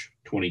Grudge.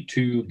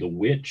 22, The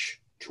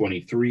Witch.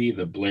 23,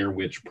 The Blair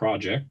Witch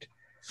Project.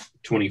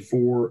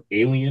 24,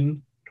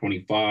 Alien.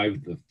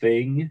 25, The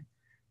Thing.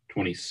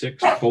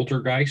 26,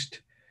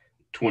 Poltergeist.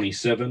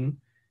 27,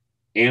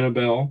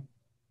 Annabelle.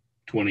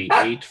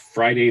 28,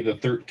 Friday the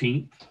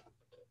 13th.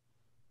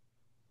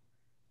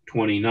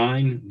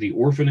 29, The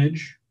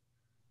Orphanage.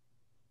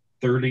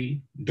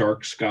 30,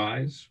 Dark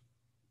Skies.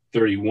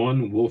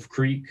 31, Wolf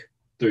Creek.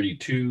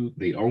 32,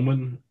 The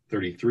Omen.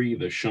 33,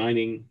 The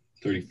Shining.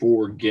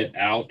 34, Get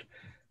Out.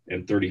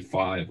 And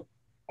 35,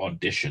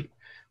 Audition,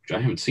 which I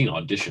haven't seen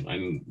Audition. I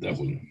knew that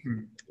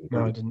one.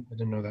 No, I didn't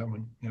know that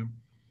one. Yeah.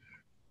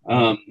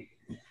 Um,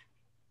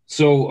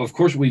 so of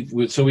course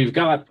we've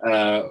got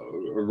a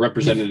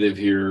representative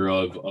here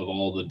of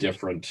all the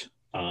different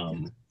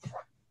um,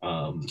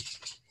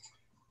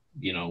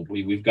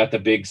 we've got the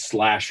big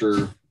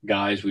slasher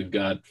guys. We've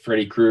got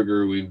Freddy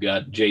Krueger. We've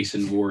got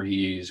Jason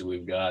Voorhees.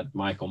 We've got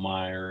Michael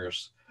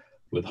Myers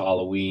with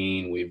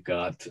Halloween. We've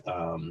got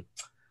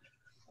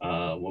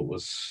what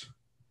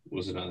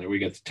was it on there? We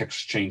got the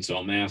Texas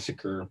Chainsaw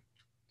Massacre.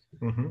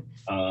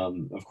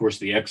 Mm-hmm. Of course,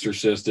 The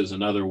Exorcist is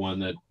another one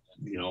that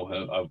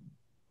a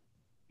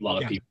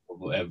lot of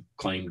people have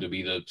claimed to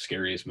be the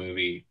scariest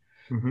movie.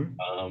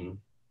 Mm-hmm.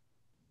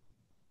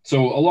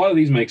 So a lot of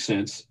these make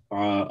sense.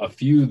 A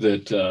few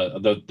that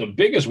the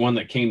biggest one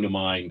that came to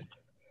mind.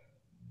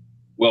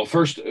 Well,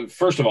 first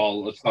of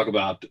all, let's talk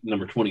about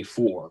number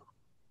 24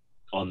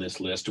 on this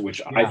list,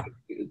 which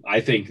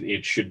I think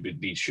it should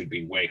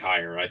be way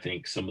higher. I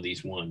think some of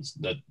these ones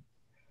that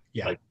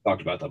like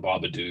talked about the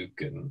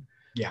Babadook and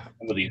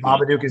some of these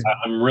Babadook ones, is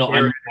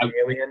I'm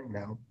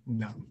Alien.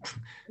 No.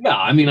 Yeah,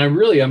 I mean, I'm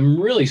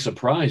really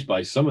surprised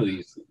by some of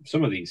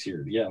these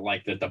here. Yeah,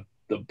 like the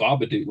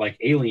Babadook, like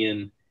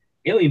Alien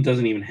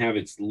doesn't even have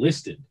its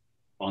listed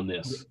on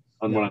this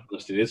on what I've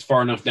listed. It's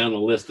far enough down the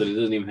list that it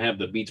doesn't even have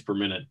the beats per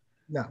minute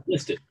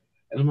listed.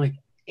 And I'm like,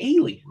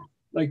 Alien,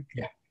 like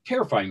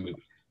terrifying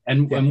movie.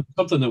 And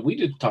something that we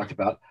did talk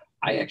about,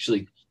 I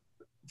actually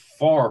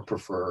far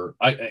prefer.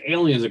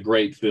 Alien is a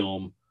great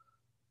film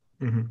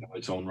in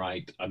its own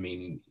right. I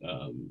mean,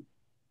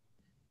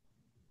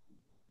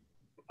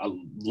 I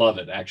love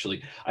it.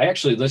 Actually, I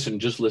actually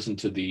listened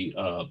to the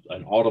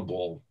an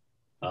Audible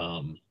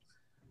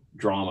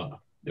drama.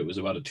 It was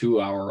about a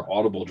 2-hour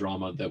Audible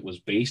drama that was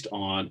based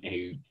on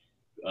a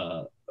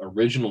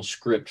original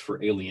script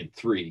for Alien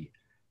 3.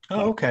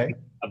 Oh, okay.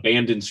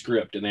 Abandoned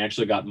script, and they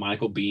actually got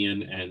Michael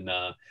Biehn and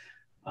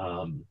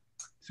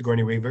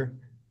Sigourney Weaver.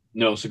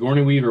 No,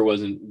 Sigourney Weaver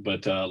wasn't,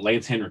 but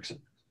Lance Henriksen.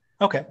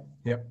 Okay.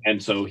 Yep.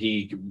 And so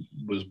he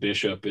was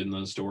Bishop in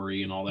the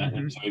story and all that.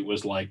 And so it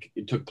was like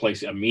it took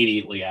place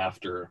immediately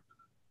after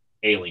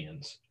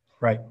Aliens.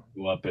 Right.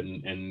 Go up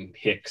and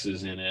Hicks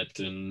is in it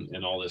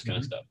and all this kind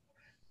of stuff.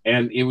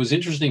 And it was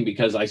interesting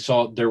because I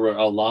saw there were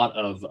a lot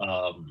of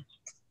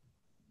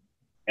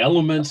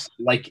elements.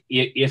 Like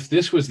if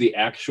this was the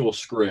actual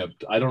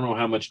script, I don't know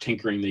how much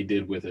tinkering they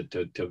did with it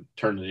to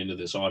turn it into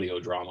this audio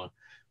drama.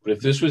 But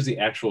if this was the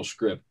actual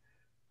script,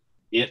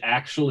 it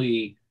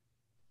actually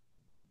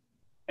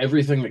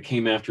everything that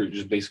came after it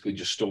just basically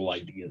just stole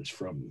ideas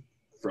from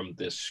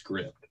this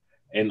script.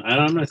 And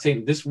I'm not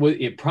saying this was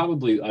it.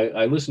 Probably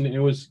I listened. It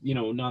was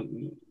not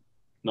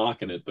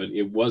knocking it, but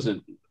it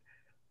wasn't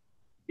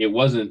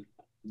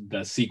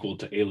the sequel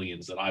to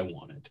Aliens that I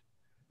wanted.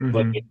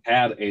 But it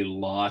had a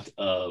lot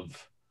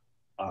of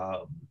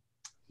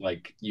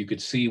like you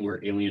could see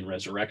where Alien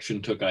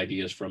Resurrection took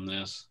ideas from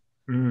this.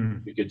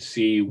 You could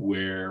see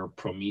where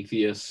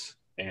Prometheus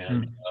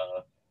and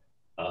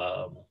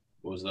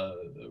was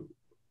the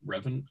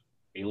Revenant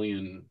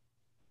Alien.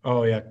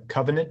 Oh yeah,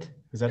 Covenant.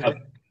 Is that it?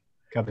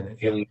 Covenant.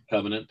 Alien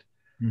Covenant.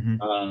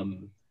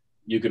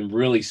 You can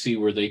really see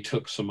where they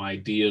took some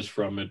ideas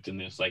from it, and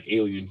it's like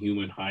alien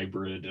human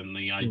hybrid, and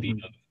the idea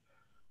of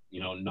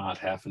not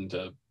having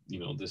to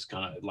this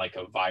kind of like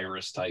a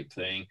virus type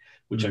thing,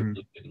 which I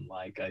really didn't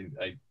like.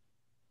 I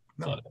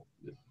thought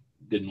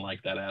didn't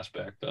like that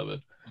aspect of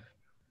it.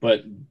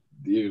 But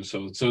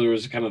so there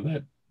was kind of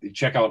that.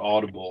 Check out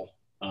Audible.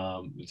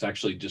 It's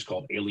actually just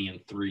called Alien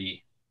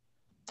 3.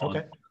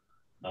 Okay.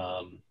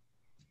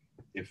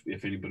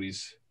 If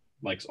anybody's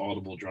likes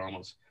Audible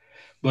dramas,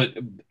 but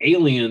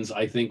Aliens,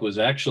 I think, was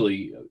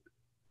actually a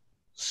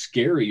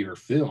scarier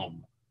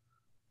film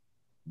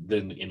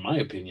than, in my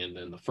opinion,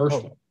 than the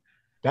first one.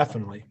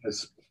 definitely.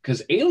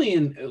 Because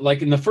Alien,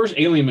 like in the first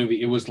Alien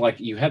movie, it was like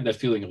you had that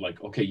feeling of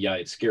like, okay, yeah,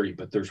 it's scary,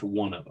 but there's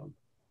one of them.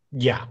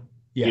 Yeah,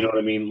 You know yeah, what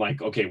I mean?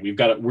 Like, okay,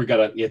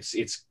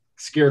 it's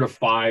scared of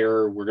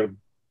fire. We're gonna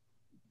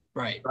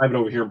right. drive it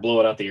over here and blow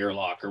it out the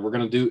airlock, or we're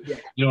gonna do, Yeah,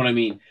 you know what I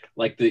mean?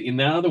 Like in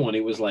the other one,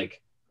 it was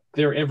like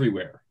they're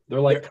everywhere.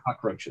 They're like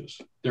cockroaches.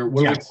 They're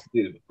what are we yes,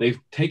 gonna do? They've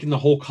taken the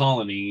whole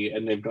colony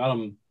and they've got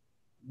them,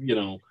 you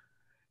know.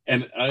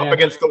 And I up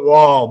against the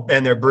wall,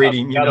 and they're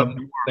breeding. got them,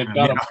 Before they've them.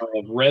 got them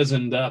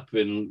resined up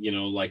in,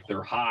 like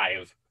their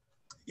hive,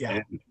 Yeah,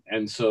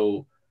 and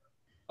so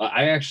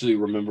I actually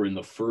remember in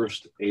the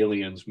first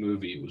Aliens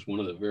movie, it was one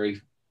of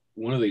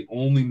the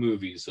only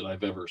movies that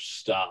I've ever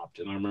stopped,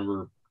 and I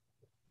remember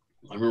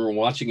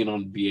watching it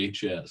on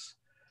VHS,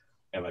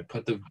 and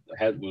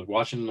was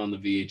watching it on the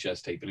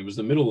VHS tape, and it was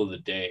the middle of the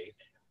day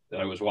that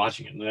I was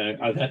watching it,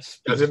 and that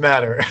speaks. doesn't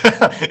matter.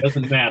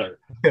 Doesn't matter.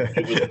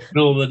 It was the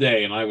middle of the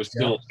day, and I was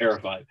still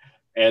terrified.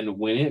 And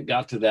when it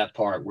got to that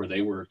part where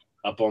they were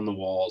up on the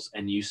walls,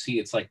 and you see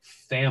it's like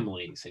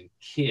families and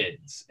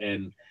kids,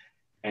 and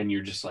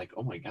you're just like,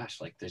 oh my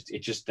gosh, like it's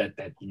just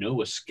that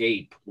no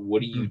escape.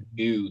 What do you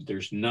do?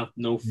 There's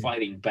no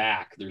fighting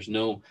back. There's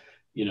no,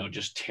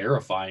 just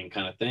terrifying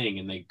kind of thing.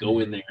 And they go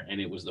in there, and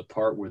it was the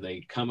part where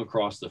they come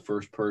across the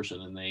first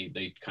person, and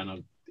they kind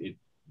of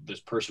this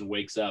person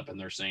wakes up and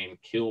they're saying,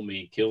 kill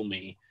me, kill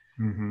me.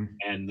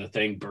 And the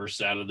thing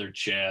bursts out of their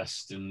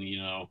chest, and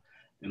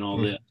and all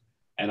this.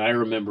 And I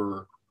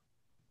remember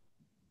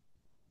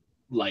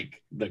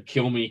like the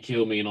kill me,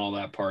 and all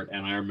that part.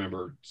 And I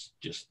remember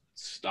just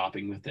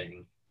stopping the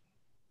thing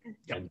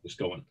and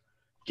just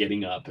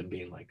getting up and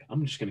being like,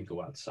 I'm just going to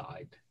go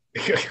outside.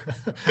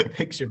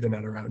 Make sure they're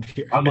not around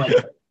here. I'm like,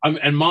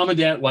 and mom and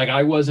dad, like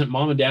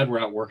mom and dad were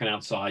out working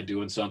outside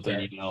doing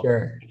something,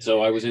 Sure.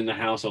 So I was in the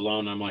house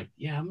alone. I'm like,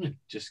 yeah, I'm going to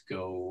just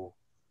go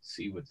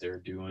see what they're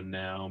doing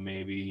now.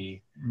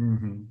 Maybe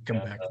come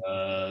back.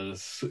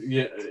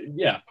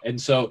 Yeah. And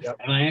so,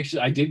 and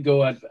I did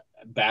go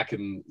back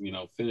and,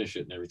 finish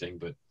it and everything.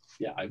 But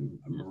yeah, I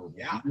remember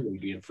really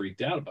being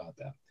freaked out about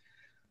that.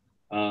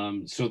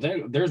 So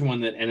there's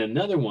one and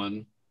another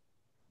one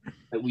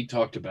that we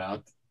talked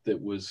about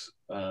that was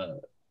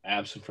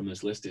absent from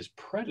this list is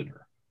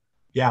Predator.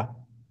 Yeah.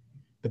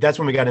 But that's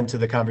when we got into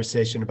the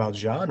conversation about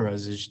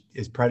genres.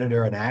 Is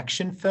Predator an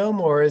action film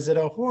or is it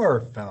a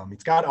horror film?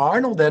 It's got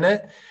Arnold in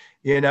it,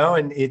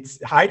 and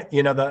it's height,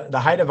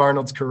 the height of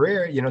Arnold's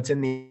career, it's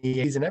in the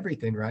 80s and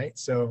everything, right?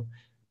 So,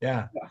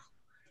 yeah.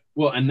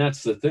 Well, and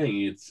that's the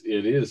thing.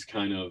 It is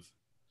kind of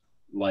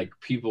like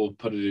people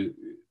put it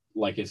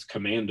like it's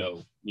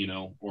Commando,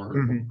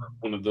 or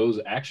one of those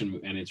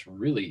action, and it's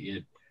really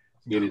it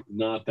is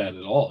not that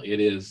at all.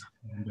 It is.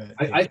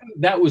 I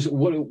think that was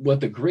what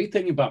the great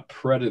thing about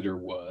Predator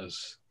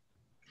was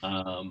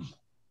that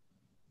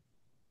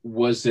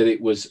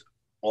it was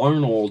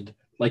Arnold.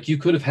 Like you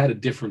could have had a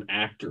different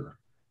actor.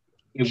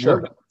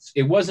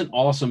 It wasn't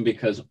awesome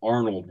because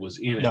Arnold was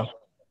in it. No,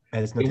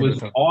 it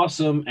was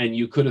awesome, and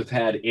you could have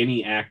had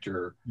any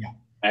actor. Yeah.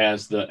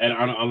 And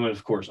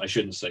of course, I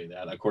shouldn't say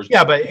that. Of course,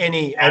 yeah, but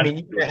you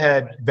could have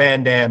had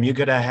Van Damme, you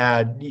could have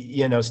had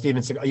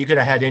Steven Seagal, you could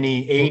have had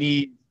any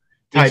 80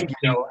 type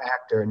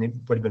actor, and it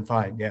would have been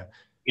fine. Yeah.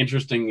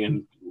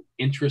 Interestingly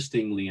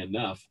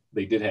enough,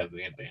 they did have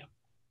Van Damme.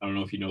 I don't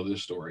know if you know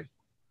this story.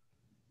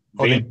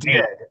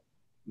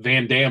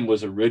 Van Damme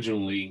was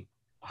originally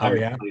hired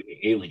to play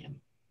the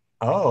alien.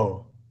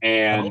 Oh.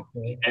 And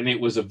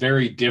it was a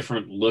very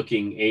different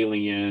looking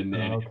alien,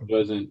 and it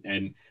wasn't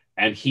and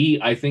I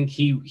think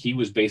he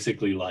was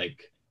basically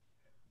like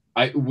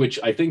which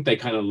I think they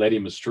kind of led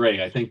him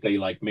astray. I think they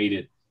like made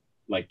it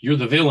like, you're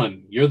the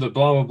villain, you're the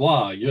blah blah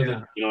blah, you're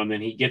the and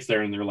then he gets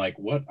there and they're like,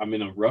 what? I'm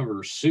in a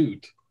rubber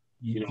suit.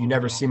 You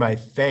never see my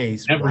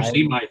face. Never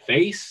see my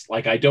face?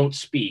 Like I don't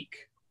speak.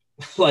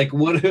 Like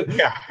what?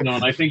 Yeah. And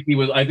I think he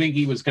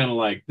was kind of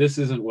like, this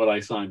isn't what I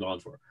signed on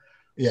for.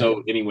 Yeah.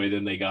 So anyway,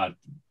 then they got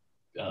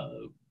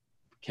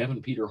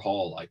Kevin Peter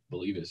Hall, I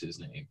believe is his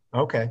name.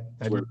 Okay.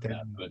 But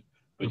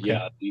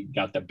yeah, he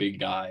got the big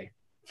guy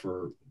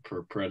for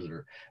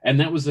Predator. And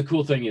that was the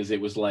cool thing, is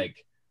it was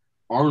like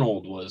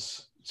Arnold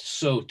was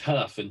so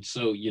tough, and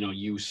so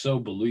you so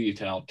believed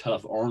how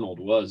tough Arnold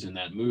was in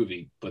that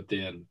movie, but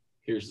then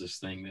here's this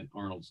thing that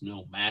Arnold's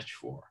no match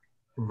for.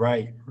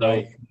 Right.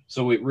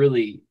 So it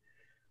really,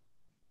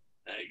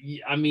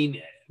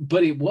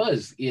 but it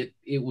was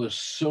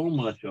so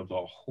much of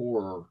a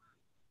horror,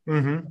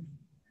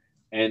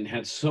 and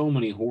had so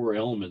many horror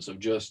elements of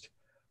just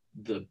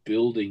the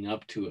building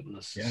up to it and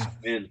the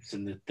suspense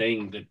and the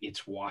thing that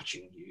it's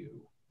watching you.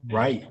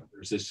 Right. And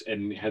there's this,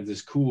 and it had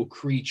this cool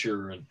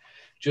creature, and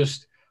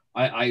just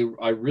I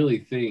really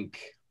think,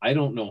 I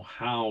don't know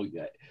how,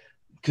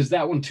 because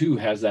that one too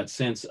has that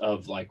sense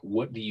of like,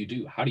 what do you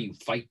do? How do you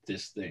fight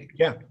this thing?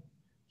 Yeah.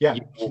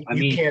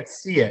 You can't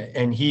see it,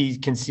 and he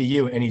can see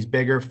you, and he's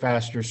bigger,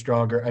 faster,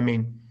 stronger. How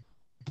do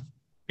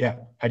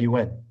you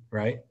win?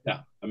 Right. Yeah.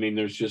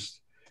 There's just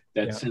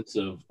that sense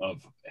of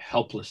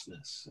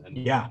helplessness, and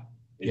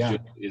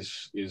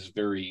is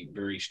very,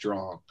 very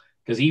strong.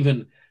 Because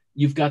even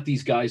you've got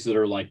these guys that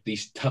are like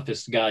these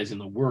toughest guys in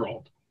the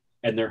world,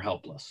 and they're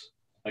helpless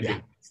Yeah.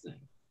 against this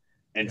thing.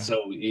 And Yeah.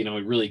 so,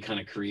 it really kind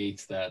of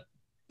creates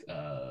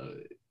uh,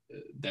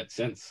 that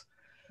sense.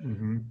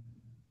 Hmm.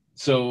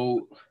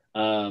 So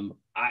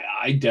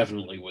I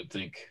definitely would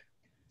think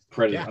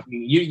Predator. Yeah. I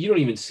mean, you don't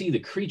even see the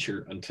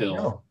creature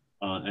No.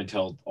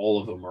 until all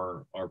of them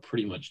are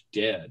pretty much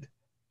dead,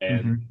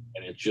 and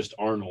Hmm. it's just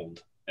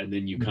Arnold, and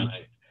then you kind Hmm.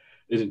 of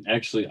isn't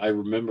actually. I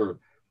remember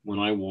when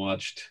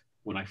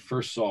I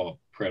first saw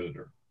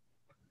Predator,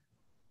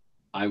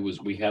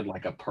 we had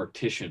like a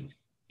partition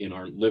in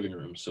our living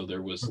room, so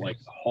there was Okay. like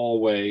a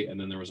hallway, and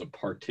then there was a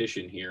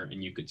partition here,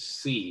 and you could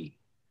see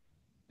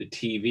the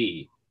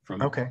TV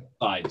from Okay.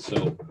 outside.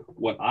 So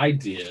what I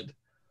did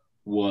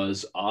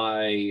was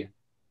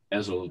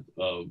as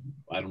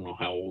I don't know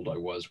how old I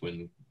was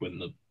when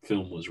the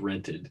film was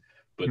rented,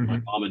 but my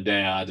Hmm. mom and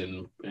dad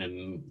and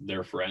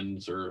their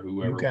friends or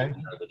whoever was Okay.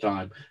 there at the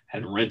time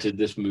had rented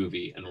this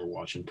movie and were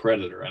watching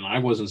Predator, and I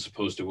wasn't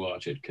supposed to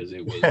watch it because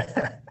it was,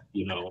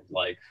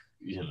 like,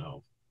 you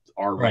know,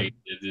 R Right.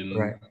 rated and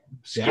Right.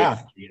 scary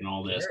Yeah. and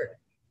all this. Sure.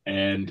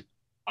 And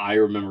I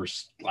remember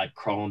like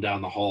crawling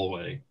down the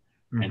hallway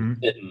and Hmm.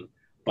 sitting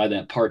by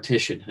that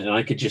partition, and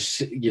I could just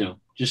sit,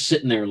 just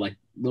sitting there like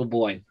little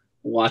boy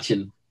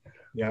watching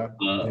Yeah.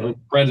 Yeah.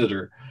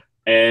 Predator,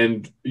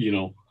 and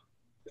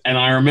and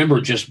I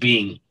remember just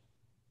being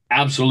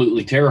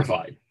absolutely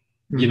terrified.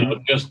 Hmm.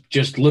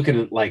 Just looking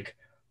at like,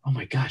 oh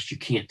my gosh, you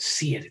can't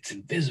see it; it's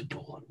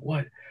invisible. And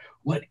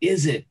what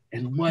is it?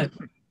 And what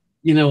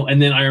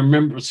And then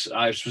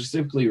I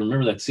specifically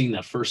remember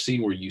that first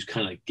scene where you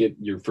kind of get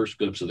your first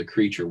glimpse of the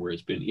creature where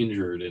it's been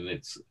injured and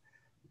it's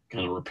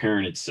kind of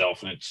repairing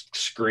itself and it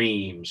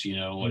screams,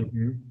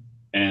 Hmm.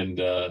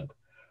 and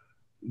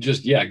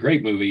just yeah,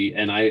 great movie.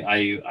 And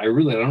I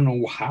really I don't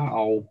know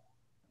how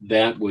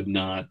that would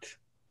not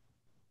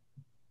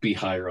be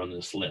higher on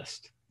this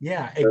list.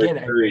 Yeah. Very, Again,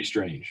 very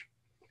strange.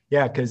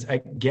 yeah, because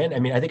again, I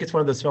mean, I think it's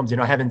one of those films,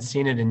 I haven't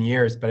seen it in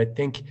years, but I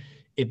think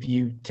if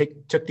you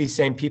took these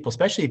same people,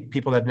 especially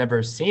people that have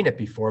never seen it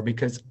before,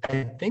 because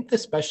I think the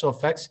special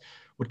effects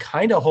would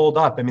kind of hold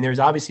up. I mean, there's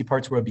obviously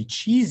parts where it'd be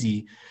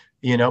cheesy,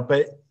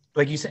 but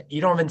like you said,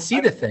 you don't even see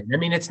the thing. I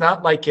mean, it's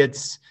not like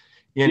it's,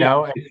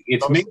 Yeah,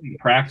 it's most, mainly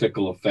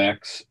practical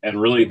effects,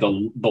 and really the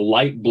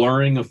light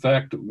blurring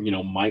effect,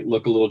 might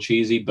look a little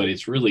cheesy, but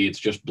it's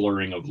just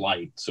blurring of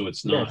light, so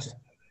it's not. yes,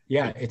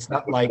 yeah, it's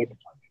not like,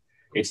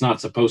 It's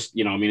not supposed,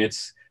 I mean,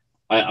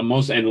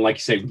 most, and like you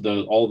say,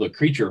 all the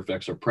creature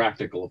effects are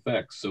practical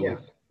effects, so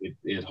yeah,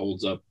 it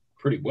holds up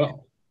pretty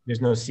well.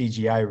 there's no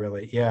CGI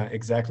really. Yeah,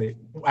 exactly.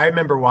 I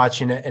remember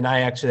watching it, and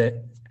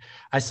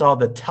I saw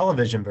the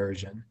television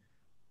version.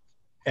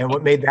 And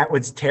what made that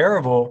was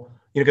terrible,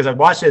 because I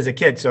watched it as a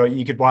kid, so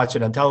you could watch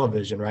it on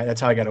television, right?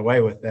 That's how I got away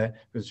with it,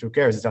 because who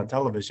cares? It's on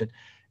television.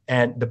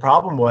 And the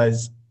problem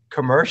was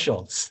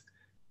commercials.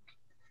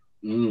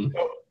 Mm.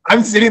 So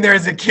I'm sitting there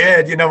as a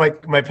kid,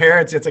 my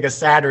parents, it's like a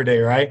Saturday,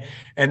 right?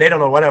 And they don't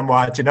know what I'm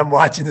watching. I'm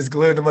watching this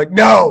glued. I'm like,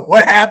 no,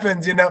 what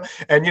happens, And,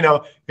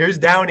 here's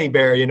Downy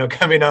Bear,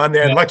 coming on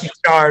there, and Yeah, Lucky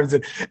Charms.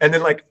 And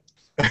then like,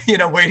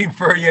 waiting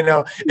for,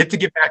 it to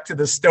get back to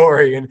the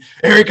story. And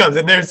here he comes.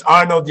 And there's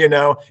Arnold, in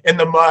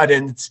the mud,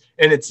 and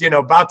it's,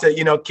 about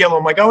to, kill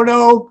him. Like, oh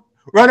no,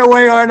 run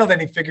away, Arnold. And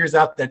he figures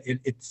out that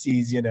it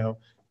sees,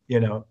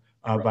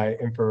 right. by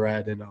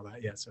infrared and all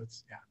that. Yeah. So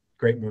it's, yeah,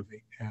 great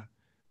movie. Yeah.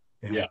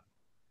 Yeah. Yeah,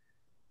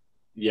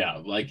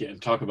 yeah, like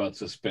talk about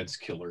suspense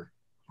killer.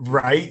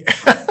 Right.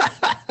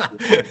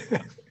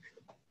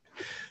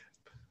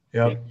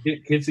 Yeah,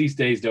 Yep. kids these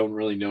days don't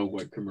really know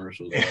what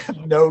commercials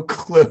are. No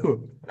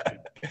clue.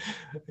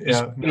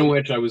 Yeah. Speaking of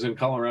which, I was in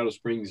Colorado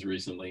Springs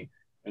recently,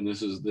 and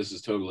this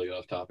is totally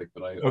off topic,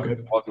 but I was Okay.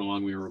 walking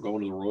along. We were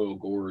going to the Royal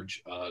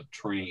Gorge Hmm.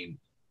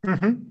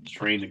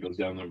 train that goes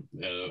down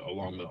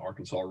along the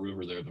Arkansas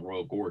River there, the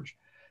Royal Gorge,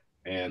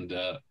 and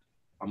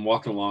I'm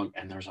walking along,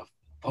 and there's a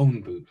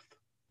phone booth.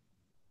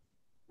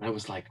 And I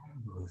was like,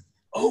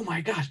 oh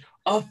my gosh,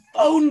 a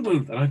phone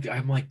booth. And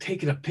I'm like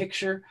taking a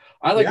picture.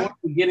 I like Yeah.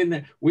 wanted to get in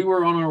there. We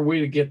were on our way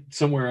to get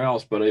somewhere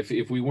else, but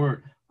if we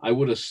weren't, I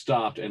would have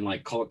stopped and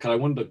like call, because I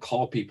wanted to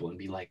call people and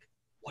be like,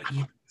 what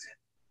year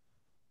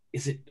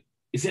is it?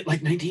 Is it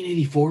like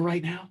 1984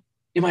 right now?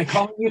 Am I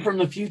calling you from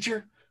the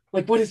future?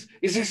 Like, is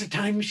this a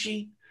time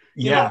machine?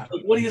 Yeah.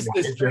 Like, Why is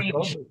your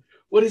phone?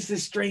 what is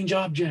this strange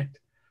object?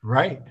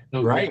 Right.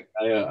 So yeah,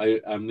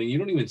 Right. I mean, you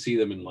don't even see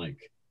them in like,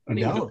 I don't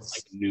even know No.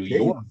 like New Jeez.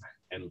 York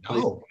and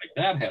places No. like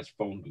that has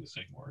phone booths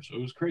anymore. So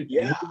it was crazy.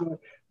 Yeah.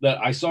 That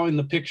I saw in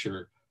the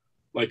picture,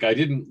 like I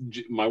didn't.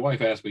 My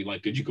wife asked me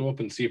like, "Did you go up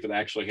and see if it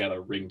actually had a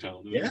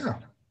ringtone?" Yeah.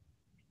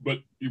 But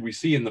we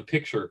see in the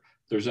picture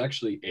there's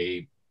actually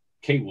a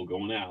cable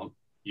going out,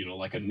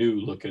 like a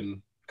new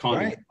looking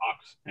conduit Right.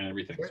 box and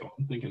everything. Right. So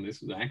I'm thinking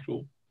this is an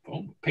actual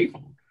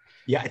payphone.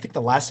 Yeah. I think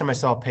the last time I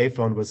saw a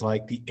payphone was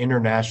like the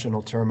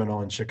international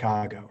terminal in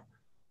Chicago,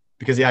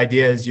 because the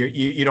idea is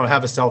you don't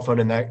have a cell phone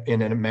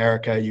in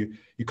America.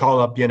 You call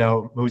up,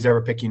 who's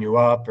ever picking you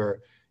up,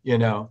 or,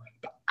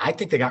 but I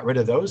think they got rid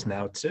of those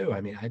now too. I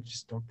mean, I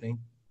just don't think.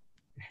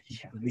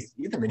 Yeah, really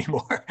see them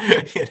anymore.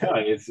 yeah,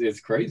 it's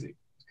crazy.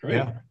 It's crazy.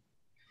 Yeah.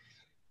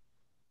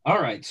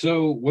 All right.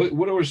 So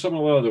what are some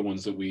of the other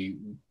ones that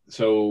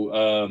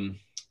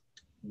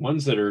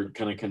ones that are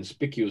kind of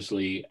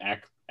conspicuously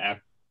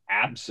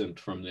absent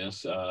from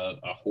this, a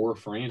horror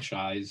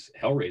franchise,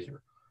 Hellraiser.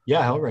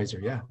 Yeah,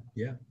 Hellraiser. Yeah,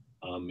 yeah,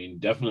 I mean,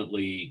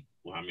 definitely.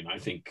 Well, I mean, I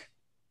think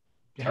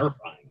yeah,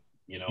 terrifying.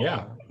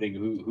 yeah. I think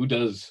who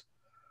does?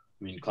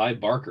 I mean, Clive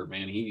Barker,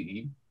 man,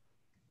 he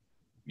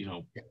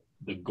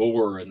the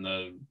gore and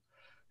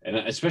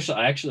especially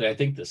actually, I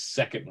think the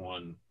second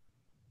one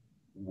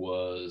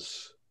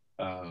was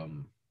I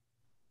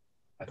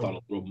thought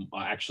Oh, a little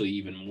actually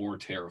even more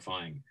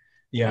terrifying.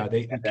 yeah, That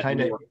they that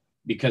kind of, more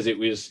because it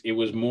was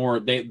more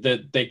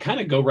they kind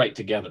of go right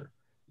together.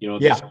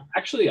 This yeah.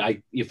 actually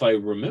I if I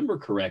remember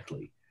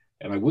correctly,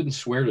 and I wouldn't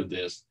swear to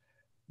this,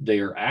 they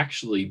are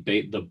actually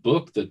the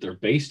book that they're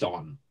based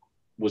on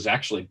was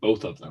actually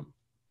both of them.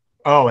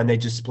 Oh, and they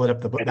just split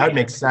up the book. And That would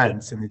they make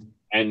sense. And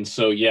and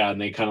so yeah, and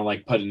they kind of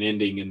like put an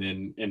ending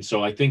and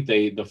so I think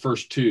the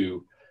first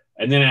two,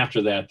 and then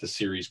after that the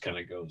series kind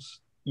of goes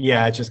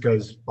yeah, it just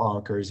goes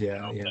bonkers.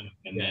 Yeah, yeah,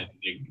 and then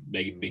yeah,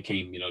 they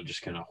became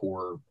just kind of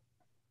horror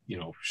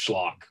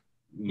schlock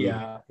movie.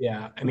 yeah,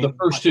 yeah. I The mean,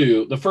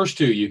 first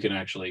two you can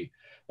actually,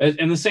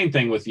 and the same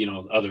thing with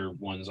other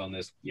ones on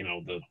this,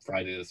 the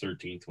Friday the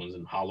 13th ones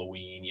and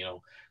Halloween.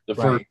 The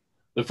first right.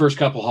 the first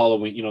couple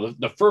Halloween,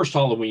 the first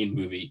Halloween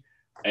movie,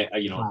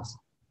 Class.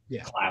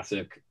 Yeah,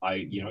 classic.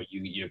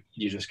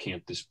 You just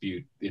can't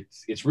dispute.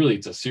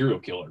 It's a serial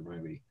killer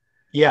movie.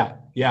 yeah,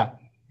 yeah,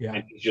 yeah.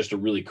 And he's just a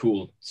really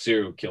cool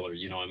serial killer.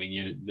 I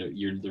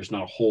mean, there's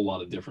not a whole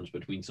lot of difference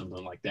between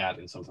something like that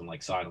and something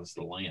like Silence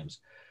of the Lambs.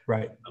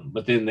 Right,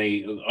 But then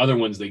other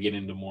ones they get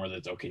into more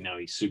that's okay. Now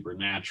he's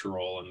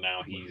supernatural, and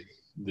now he's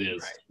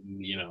this.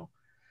 right.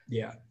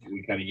 Yeah.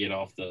 We kind of get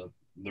off the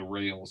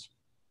rails.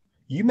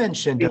 You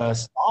mentioned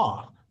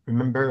Saw.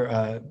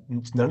 Remember,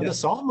 none of Yeah, the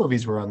Saw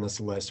movies were on this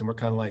list, and we're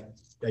kind of like,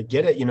 I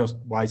get it,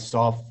 why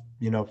Saw,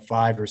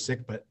 5 or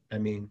 6, but I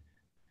mean,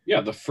 yeah.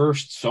 The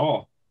first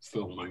Saw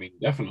film. I mean,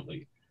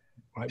 definitely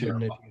why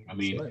wouldn't it be terrifying. I on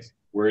this mean, list?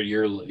 where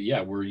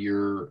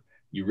you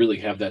really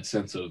have that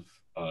sense of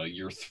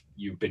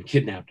you've been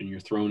kidnapped and you're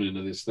thrown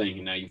into this thing,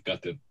 and now you've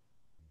got to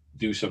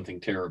do something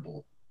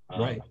terrible,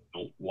 Right.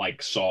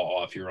 like saw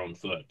off your own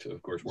foot.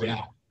 Of course,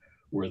 Yeah.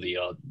 where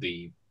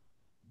the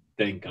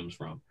thing comes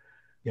from,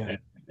 Yeah.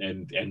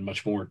 and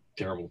much more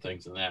terrible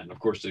things than that. And of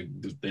course,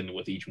 then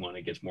with each one,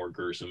 it gets more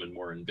gruesome and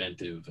more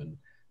inventive and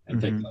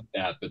things Mm-hmm. like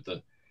that. But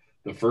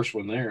the first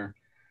one there,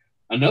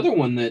 another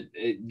one that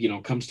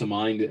comes to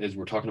mind as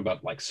we're talking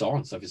about like Saw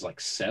and stuff is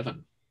like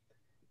Seven.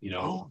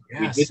 Oh,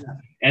 We yes. did,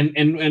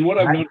 and what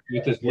I've Right. noticed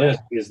with this Yeah.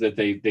 list is that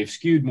they've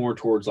skewed more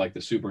towards like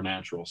the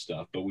supernatural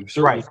stuff, but we've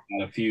certainly Right.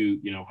 got a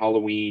few,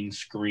 Halloween,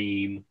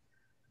 Scream,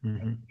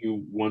 Mm-hmm. few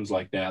ones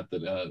like that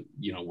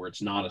where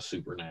it's not a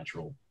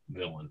supernatural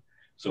villain.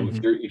 So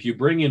Mm-hmm. if you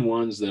bring in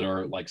ones that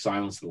are like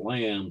Silence of the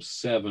Lambs,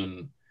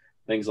 Seven,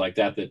 things like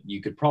that you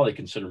could probably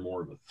consider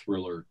more of a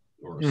thriller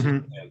or a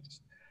Mm-hmm.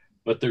 suspense,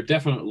 but they're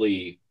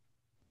definitely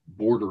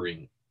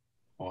bordering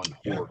on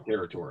Yeah. horror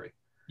territory.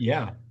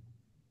 Yeah. Uh,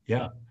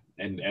 Yeah.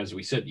 and as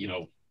we said,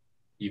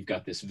 you've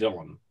got this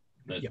villain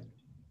that Yeah.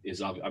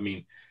 is, I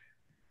mean,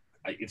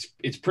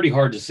 it's pretty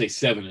hard to say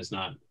Seven is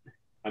not.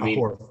 I A mean,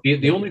 horror. the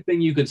Yeah. only thing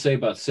you could say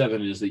about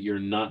Seven is that you're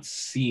not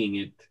seeing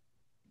it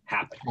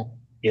happen.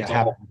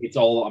 Yeah. It's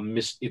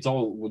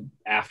all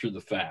after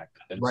the fact,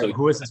 and Right. so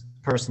Who is this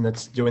person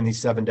that's doing these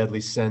 7 deadly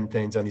sin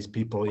things on these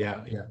people?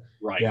 Yeah. Yeah.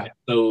 right. Yeah.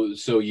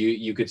 So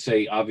you could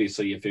say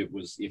obviously if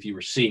you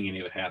were seeing any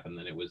of it happen,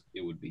 then it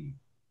would be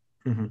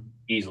Mm-hmm.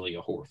 easily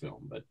a horror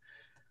film, but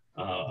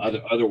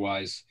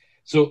otherwise.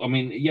 So I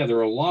mean, yeah, there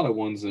are a lot of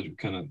ones that are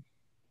kind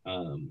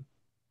of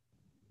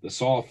the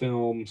Saw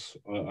films.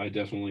 I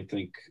definitely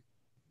think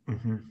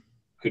Mm-hmm.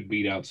 could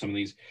beat out some of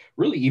these.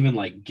 Really, even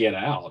like Get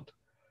Out.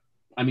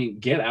 I mean,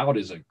 Get Out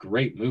is a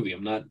great movie.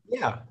 I'm not,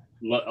 Yeah.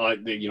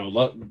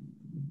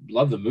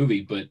 love the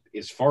movie, but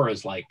as far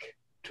as like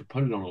to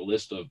put it on a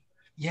list of,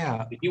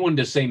 Yeah. if you wanted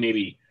to say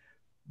maybe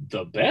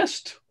the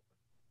best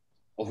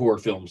horror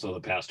films of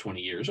the past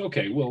 20 years,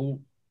 okay, well,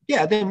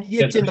 Yeah. Then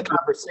it's in the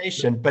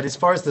conversation. But as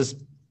far as this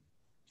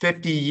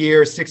 50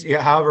 years, 60,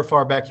 however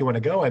far back you want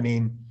to go, I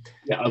mean,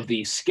 yeah, of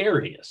the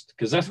scariest,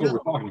 because that's what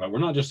we're talking about. We're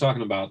not just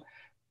talking about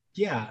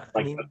yeah. I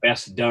like mean, the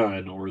best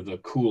done or the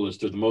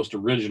coolest or the most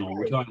original. right.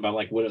 We're talking about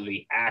like what are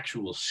the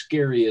actual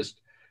scariest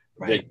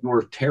Right.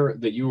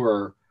 that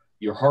your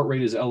heart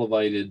rate is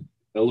elevated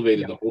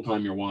Yeah. the whole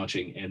time you're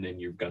watching, and then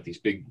you've got these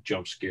big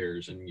jump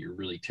scares and you're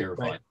really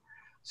terrified. Right.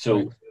 So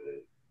Right.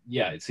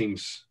 yeah, it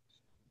seems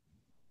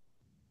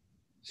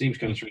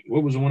kind of strange.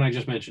 What was the one I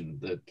just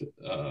mentioned that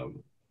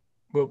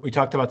Well, we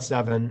talked about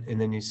Seven, and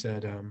then you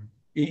said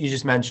you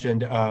just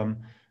mentioned I'm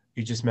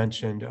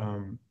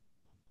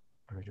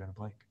drawing a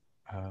blank.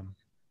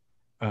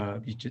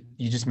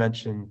 You just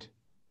mentioned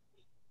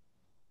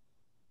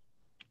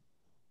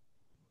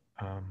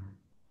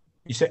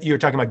you said you were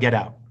talking about Get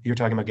Out. You were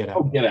talking about Get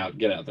Out.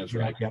 Get Out. That's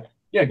right. Yeah.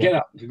 Yeah, Get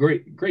Out.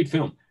 Great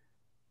film.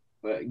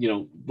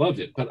 loved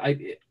it. But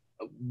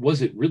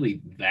was it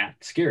really that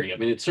scary? I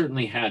mean, it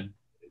certainly had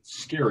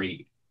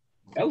scary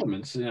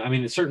elements. I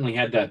mean, it certainly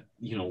had that,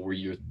 where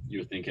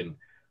you're thinking,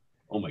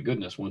 oh my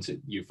goodness,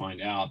 you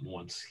find out,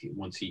 once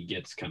he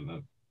gets kind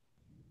of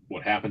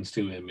what happens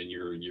to him, and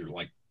you're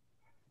like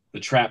the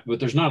trap. But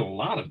there's not a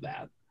lot of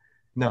that.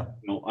 No.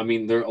 I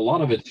mean, there a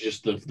lot of it's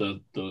just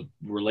the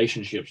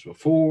relationships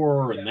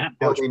before, and that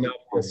part's Building up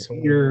more this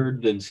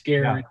weird than yeah.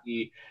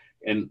 scary.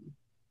 And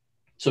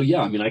so,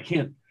 yeah, I mean, I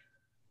can't.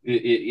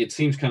 It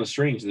seems kind of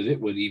strange that it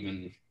would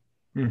even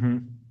Mm-hmm.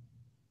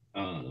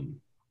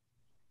 um,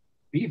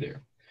 be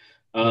there.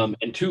 Yeah.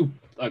 And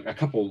a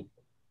couple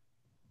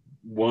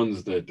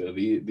ones that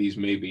these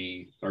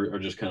maybe are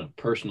just kind of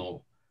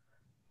personal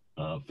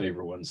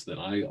favorite ones that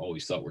I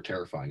always thought were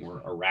terrifying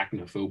were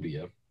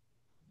arachnophobia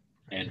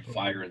and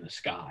fire in the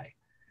sky.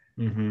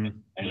 Mm-hmm.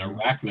 And Yeah.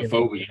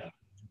 arachnophobia,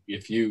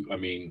 I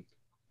mean,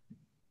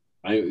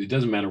 it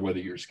doesn't matter whether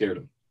you're scared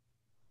of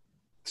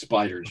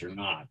spiders or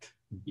not.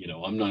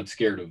 I'm not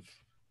scared of,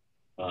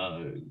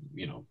 uh,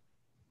 you know,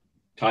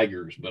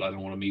 tigers, but I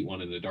don't want to meet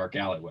one in the dark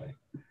alleyway.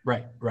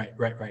 Right.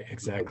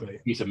 Exactly.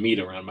 Piece of meat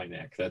around my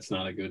neck. That's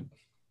not a good,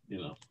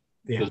 Yeah.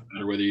 doesn't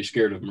matter whether you're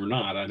scared of them or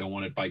not. I don't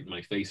want it biting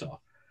my face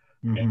off.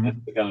 And Mm-hmm.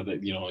 that's the kind of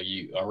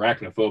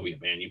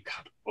arachnophobia, man. You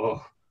got,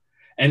 oh.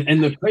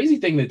 And the crazy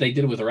thing that they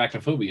did with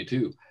arachnophobia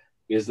too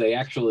is they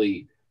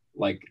actually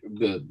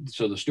the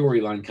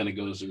storyline kind of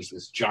goes, there's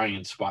this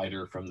giant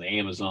spider from the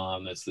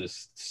Amazon that's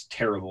this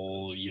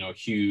terrible,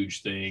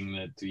 huge thing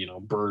that,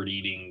 bird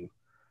eating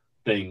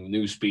thing,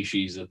 new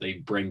species that they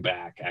bring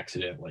back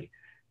accidentally.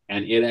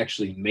 And it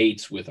actually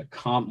mates with a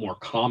more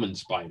common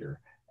spider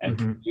and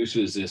Mm-hmm.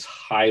 produces this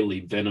highly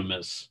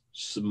venomous,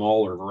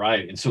 smaller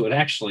variety. And so it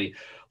actually,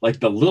 like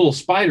the little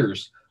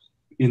spiders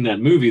in that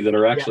movie that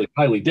are actually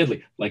highly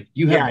deadly, like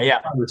you have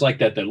spiders like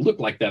that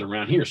look like that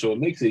around here. So it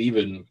makes it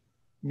even,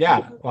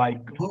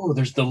 like, oh,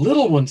 there's the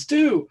little ones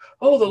too.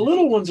 Oh, the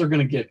little ones are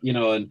going to get,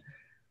 and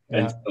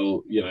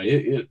so,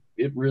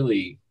 it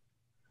really,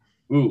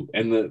 ooh,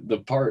 and the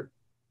part,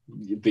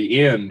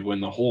 the end when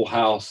the whole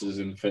house is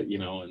in,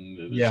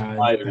 and the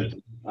spiders.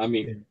 I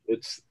mean,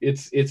 it's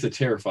a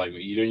terrifying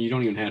movie. You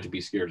don't even have to be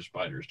scared of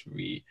spiders to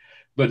be,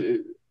 but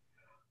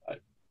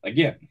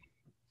again,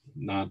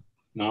 not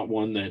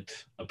one that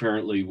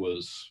apparently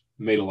was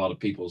made a lot of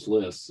people's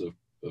lists. Of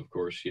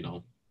course,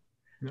 and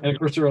of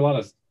course there are a lot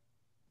of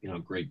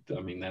great.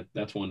 I mean,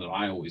 that's one that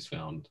I always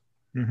found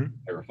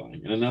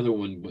terrifying. And another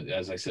one,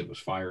 as I said, was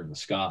Fire in the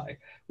Sky.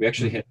 We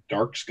actually had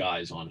Dark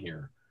Skies on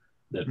here,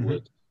 that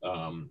was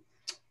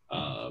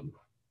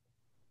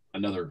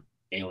another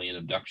alien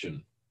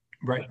abduction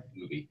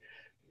movie,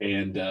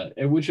 and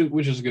which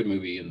is a good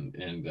movie,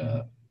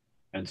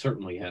 and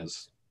certainly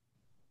has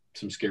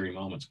some scary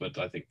moments. But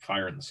I think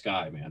Fire in the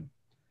Sky, man,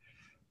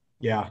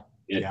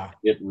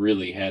 it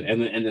really had.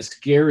 And the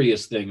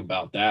scariest thing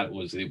about that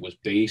was it was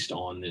based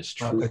on this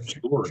true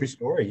story. True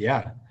story,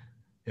 yeah.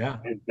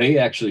 And they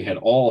actually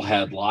had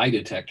lie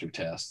detector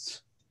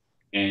tests,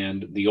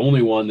 and the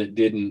only one that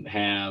didn't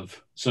have,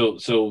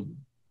 so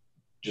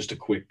just a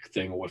quick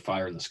thing of what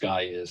Fire in the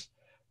Sky is.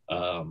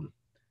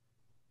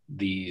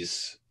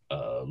 These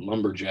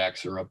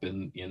lumberjacks are up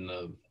in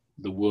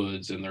the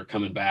woods, and they're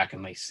coming back,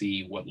 and they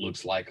see what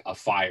looks like a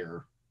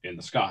fire in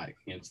the sky.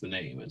 It's the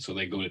name. And so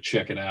they go to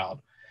check it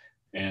out,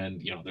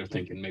 and they're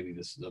thinking maybe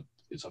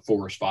it's a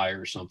forest fire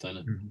or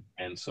something.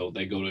 And so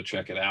they go to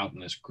check it out,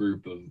 and this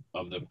group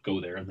of them go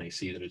there, and they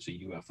see that it's a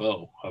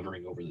UFO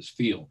hovering over this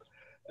field.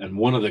 And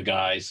one of the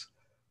guys,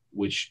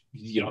 which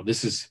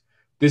this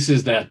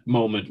is that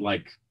moment,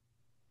 like,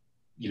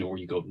 where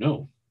you go,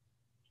 no,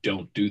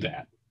 don't do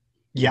that.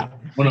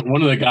 One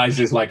of the guys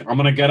is like, I'm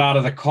gonna get out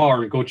of the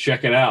car and go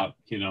check it out,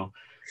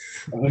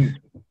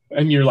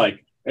 and you're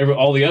like,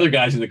 all the other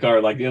guys in the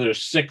car, like the other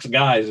 6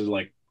 guys, is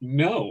like,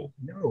 no,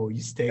 you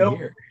stay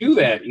here, do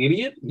that,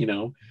 idiot,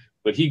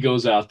 But he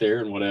goes out there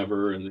and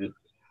whatever, and it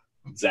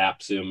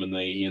zaps him, and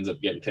he ends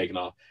up getting taken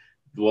off.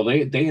 Well,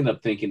 they end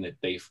up thinking that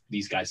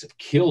these guys have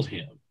killed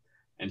him,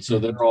 and so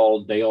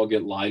they all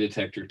get lie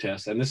detector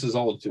tests, and this is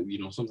all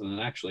something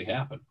that actually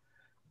happened.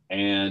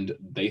 And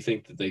they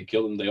think that they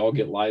killed him. They all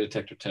get lie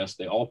detector tests.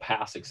 They all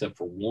pass except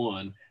for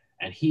one,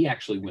 and he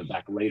actually went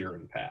back later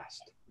and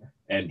passed.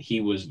 And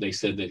they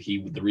said that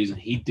the reason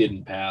he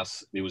didn't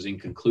pass, it was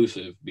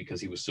inconclusive because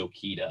he was so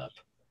keyed up.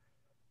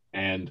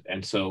 And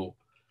so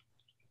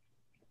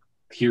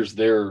here's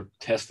their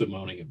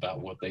testimony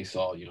about what they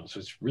saw, so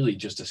it's really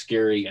just a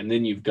scary. And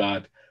then you've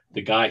got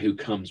the guy who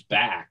comes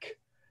back,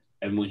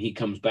 and when he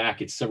comes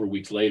back, it's several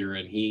weeks later,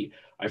 and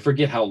I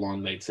forget how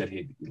long they'd said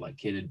it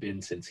had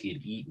been since he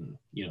had eaten.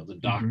 The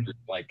doctor,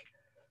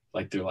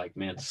 they're like,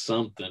 man,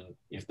 something,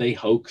 if they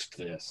hoaxed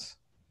this,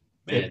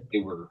 man, they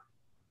were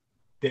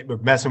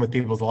messing with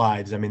people's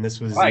lives. I mean, this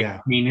was right.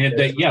 I mean,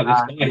 this guy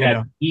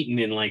had eaten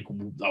in like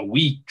a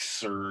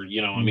weeks, or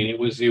I mean, it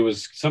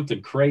was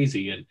something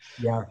crazy, and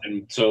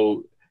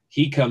so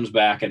he comes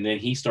back, and then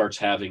he starts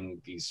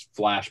having these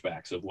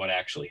flashbacks of what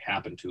actually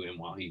happened to him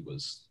while he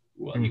was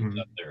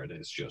up there, and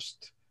it's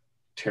just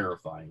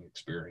terrifying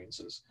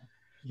experiences.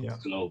 Yeah.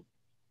 So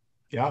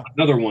Yeah.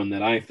 another one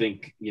that I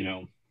think, you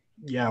know,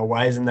 Yeah,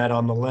 why isn't that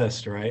on the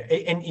list, right?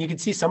 And you can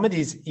see some of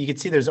these, you can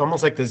see there's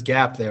almost like this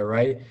gap there,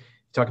 right? You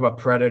talk about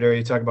Predator,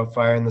 you talk about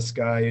Fire in the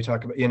Sky, you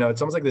talk about,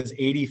 it's almost like this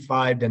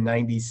 85 to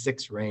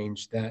 96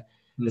 range that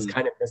is hmm,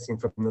 kind of missing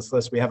from this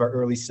list. We have our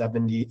early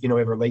 70s, we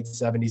have our late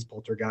 70s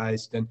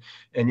Poltergeist and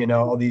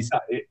all these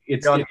on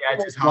it's the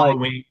edges almost like,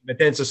 Halloween, but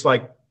then it's just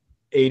like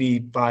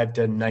 85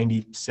 to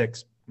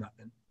 96,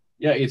 nothing.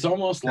 yeah, it's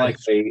almost like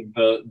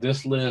That's,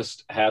 this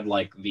list had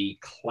like the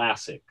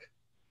classic.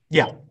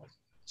 yeah,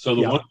 So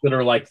the yeah. ones that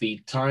are like the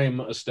time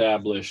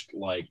established,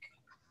 like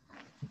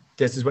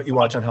This is what you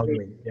watch on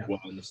Halloween. Yeah.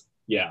 ones,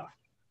 yeah,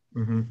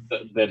 Mm-hmm.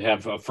 that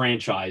have a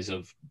franchise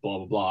of blah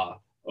blah blah.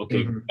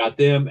 Okay, Mm-hmm. we've got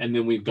them, and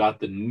then we've got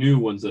the new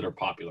ones that are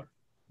popular.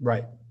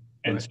 Right.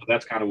 And Right. so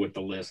that's kind of what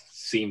the list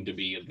seemed to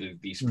be,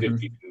 these Mm-hmm.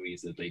 50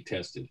 movies that they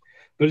tested.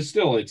 But it's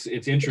still, it's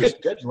It's a good,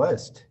 interesting. good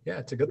list. Yeah,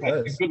 it's a good Right,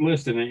 it's a list. good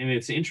list, and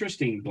it's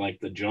interesting, like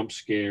the jump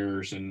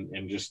scares and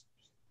just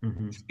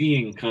Mm-hmm.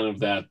 seeing kind of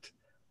that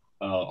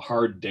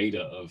hard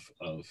data of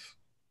oh,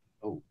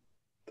 oh,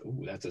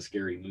 that's a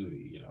scary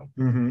movie, you know.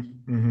 Mm-hmm.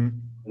 Mm-hmm.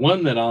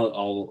 One that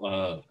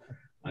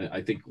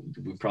I think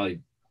we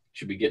probably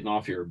should be getting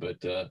off here, but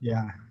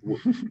Yeah.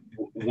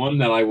 one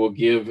that I will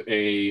give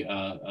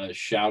a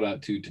shout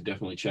out to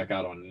definitely check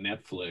out on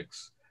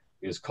Netflix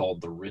is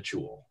called The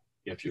Ritual.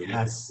 If you're looking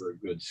Yes. for a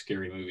good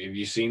scary movie, have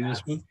you seen this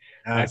one?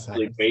 Yes. Yes.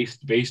 Actually,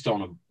 based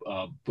on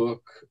a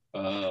book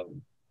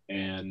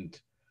and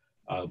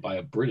by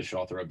a British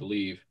author, I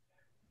believe,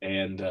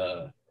 and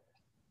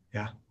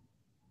Yeah.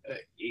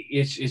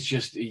 it's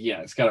just, yeah,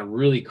 it's got a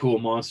really cool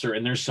monster,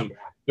 and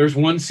there's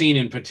one scene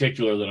in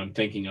particular that I'm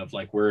thinking of,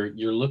 like where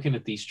you're looking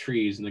at these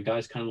trees and the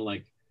guy's kind of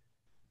like,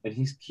 and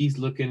he's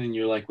looking and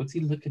you're like, what's he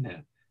looking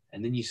at?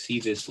 And then you see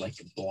this like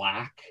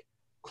black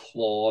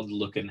clawed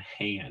looking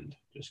hand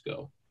just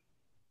go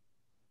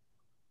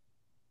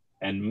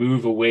and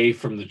move away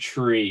from the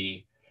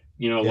tree,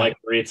 Yeah. like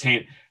where its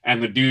hand,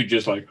 and the dude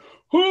just like,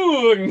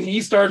 whoo, and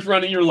he starts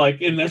running. You're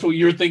like, and that's what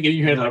you're thinking in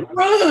your head, Yeah. like,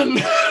 run,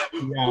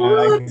 Yeah.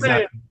 run, man.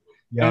 Exactly.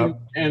 Yeah.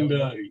 And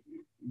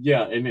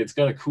yeah, and it's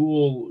got a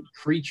cool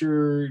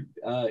creature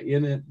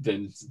in it,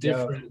 and it's Yeah.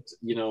 different,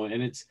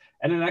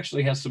 and it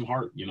actually has some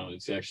heart.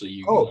 It's actually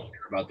you Oh,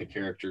 care about the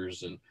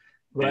characters, and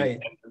right.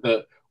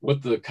 the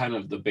what the kind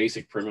of the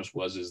basic premise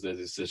was is that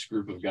it's this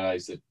group of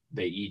guys that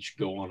they each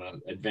go on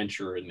an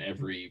adventure, and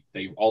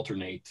they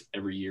alternate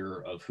every year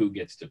of who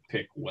gets to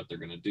pick what they're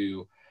going to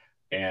do.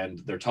 And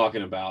they're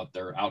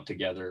out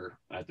together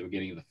at the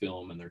beginning of the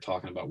film, and they're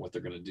talking about what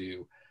they're going to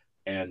do.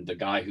 And the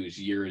guy whose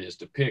year it is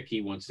to pick,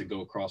 he wants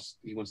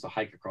to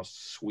hike across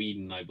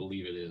Sweden, I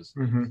believe it is,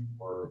 Mm-hmm.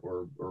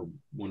 or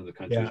one of the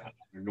countries, Yeah.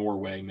 or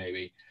Norway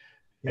maybe.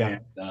 Yeah.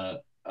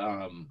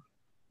 And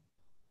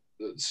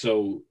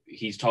so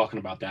he's talking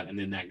about that, and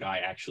then that guy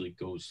actually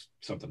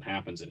something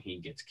happens and he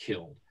gets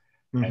killed.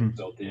 And Mm-hmm.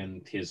 so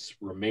then his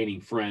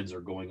remaining friends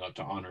are going up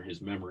to honor his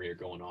memory, or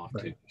going off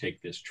Right. to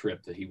take this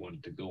trip that he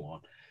wanted to go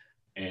on.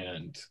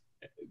 And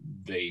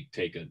they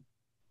take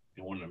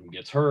one of them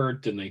gets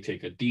hurt, and they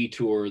take a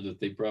detour that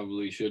they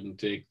probably shouldn't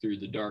take through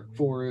the dark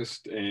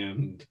forest,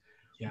 and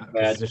Yeah.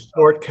 This is a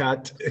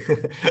shortcut.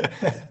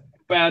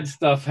 bad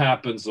stuff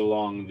happens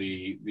along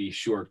the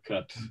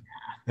shortcut.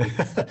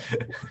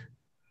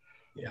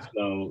 Yeah.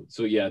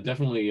 So yeah,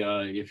 definitely.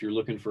 If you're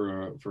looking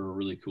for a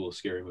really cool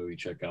scary movie,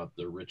 check out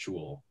The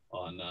Ritual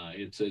on.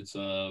 It's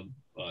a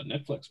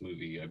Netflix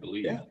movie, I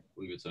believe. Yeah. I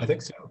believe it's. I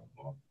think so.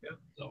 Yeah.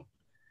 So.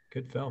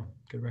 Good film.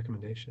 Good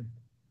recommendation.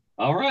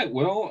 All right.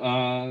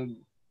 Well,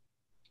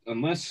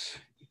 unless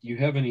you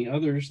have any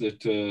others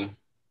that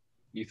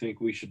you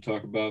think we should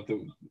talk about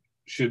that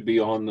should be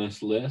on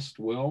this list,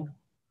 Will.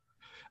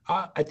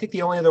 I think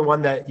the only other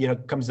one that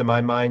comes to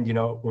my mind,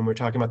 when we're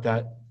talking about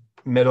that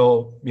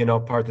middle,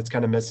 part that's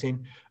kind of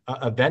missing,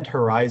 Event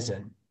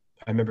Horizon.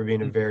 I remember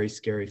being a very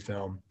scary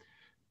film.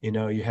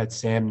 You had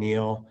Sam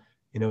Neill.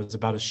 It was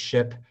about a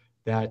ship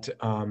that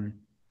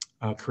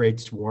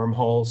creates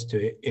wormholes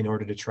in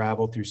order to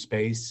travel through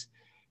space,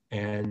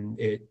 and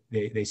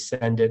they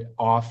send it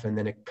off, and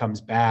then it comes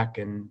back,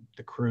 and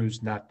the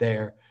crew's not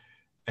there,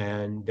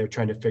 and they're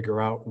trying to figure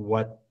out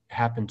what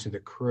happened to the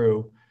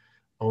crew.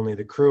 Only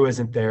the crew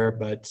isn't there,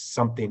 but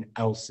something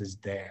else is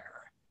there.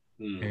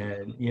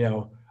 And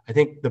I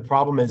think the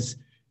problem is,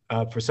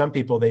 for some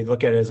people, they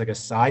look at it as like a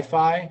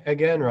sci-fi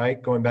again, right?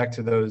 Going back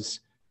to those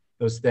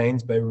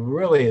things, but it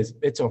really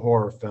it's a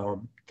horror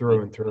film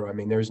through and through. I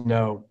mean, there's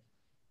no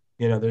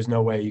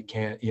way you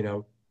can't,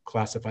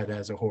 classify that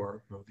as a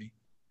horror movie.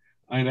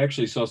 I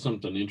actually saw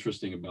something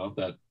interesting about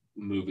that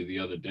movie the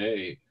other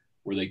day,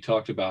 where they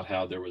talked about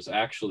how there was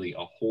actually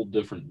a whole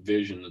different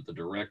vision that the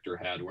director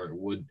had, where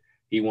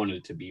he wanted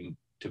it to be,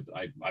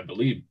 I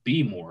believe,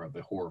 be more of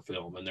a horror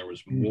film, and there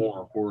was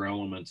more horror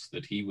elements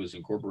that he was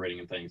incorporating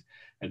in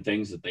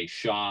things that they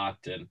shot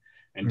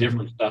and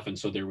different stuff. And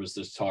so there was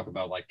this talk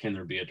about, like, can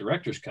there be a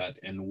director's cut?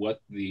 And what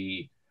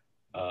they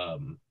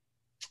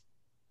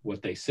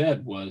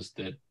said was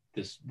that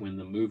when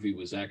the movie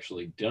was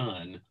actually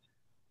done,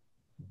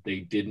 they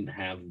didn't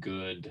have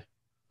good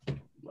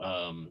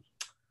um,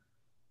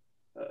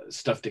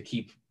 stuff to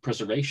keep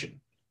preservation,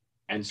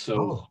 and so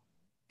Oh,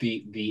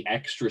 the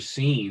extra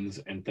scenes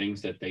and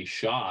things that they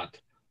shot,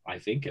 I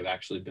think, have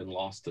actually been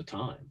lost to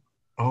time.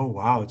 oh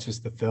wow, it's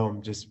just the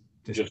film, just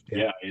Just yeah.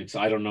 yeah, it's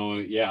I don't know.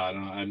 Yeah, I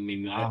don't. I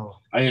mean,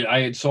 Wow. I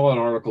had saw an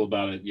article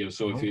about it.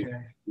 So if you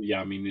Okay.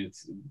 yeah, I mean,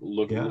 it's Yeah.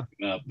 look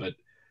it up, but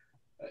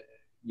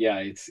yeah,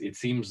 it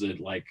seems that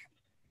like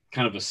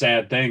kind of a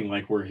sad thing.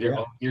 Like we're here.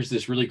 Yeah. Oh, here's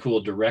this really cool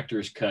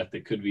director's cut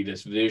that could be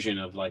this vision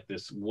of like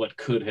this what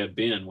could have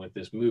been with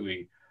this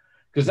movie.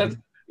 Because that's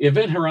Mhm.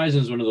 Event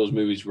Horizon is one of those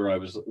movies where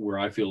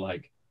I feel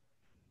like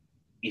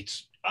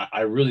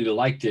I really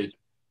liked it,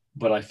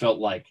 but I felt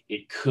like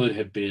it could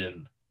have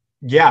been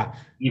Yeah.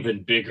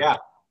 even bigger. Yeah.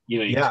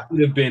 It Yeah.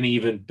 could have been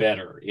even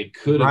better. It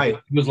could have. It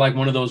Right. was like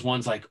one of those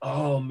ones, like,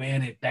 oh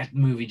man, that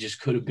movie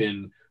just could have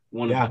been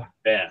one of the Yeah.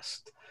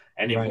 best,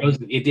 and it Right.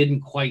 wasn't. It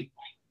didn't quite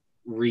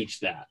reach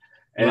that,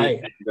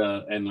 Right.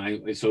 and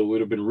I so it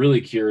would have been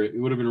really curious. It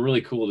would have been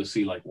really cool to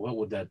see like what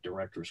would that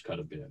director's cut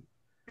have been.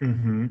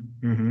 Mm-hmm.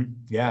 Mm-hmm.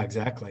 Yeah,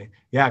 exactly.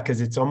 Yeah,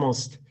 because it's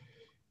almost,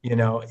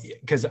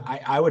 because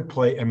I would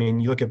play, I mean,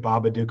 you look at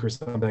Babadook or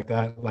something like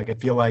that, like I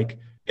feel like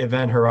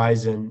Event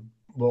Horizon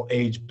will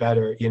age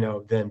better,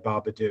 than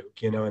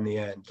Babadook, in the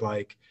end,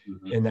 like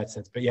Mhm. in that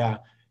sense. But yeah,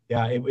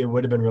 yeah, it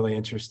would have been really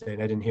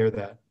interesting. I didn't hear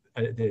that.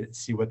 I didn't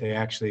see what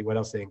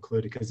else they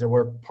included, because there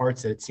were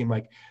parts that it seemed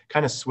like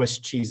kind of Swiss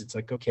cheese. It's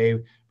like, okay,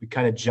 we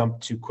kind of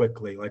jumped too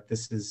quickly. Like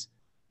it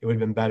would have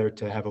been better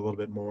to have a little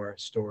bit more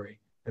story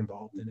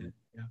involved in Mhm. it.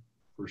 Yeah.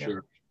 For Yeah.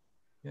 sure.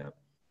 Yeah.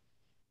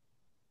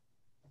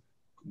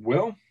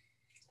 Well,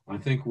 I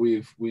think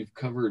we've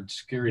covered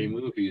scary Mhm.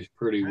 movies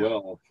pretty Yeah.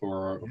 well Yeah.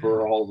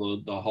 for all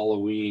the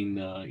Halloween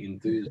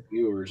enthused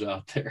viewers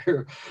out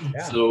there.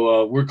 Yeah.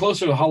 So we're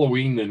closer to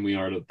Halloween than we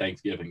are to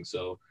Thanksgiving.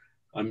 So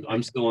I'm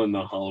Right. still in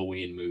the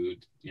Halloween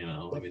mood. I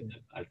mean,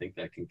 Definitely. I think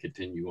that can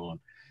continue on.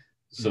 Mhm.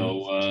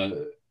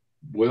 So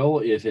Will,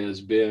 it has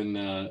been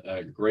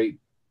great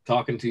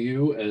talking to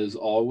you as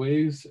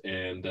always,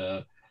 and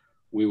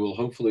we will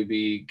hopefully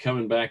be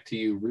coming back to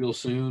you real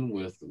soon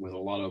with a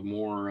lot of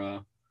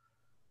more.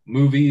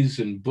 Movies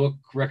and book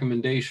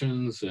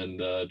recommendations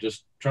and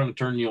just trying to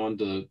turn you on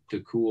to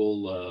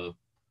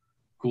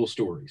cool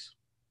stories.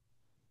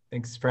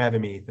 Thanks for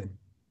having me, Ethan.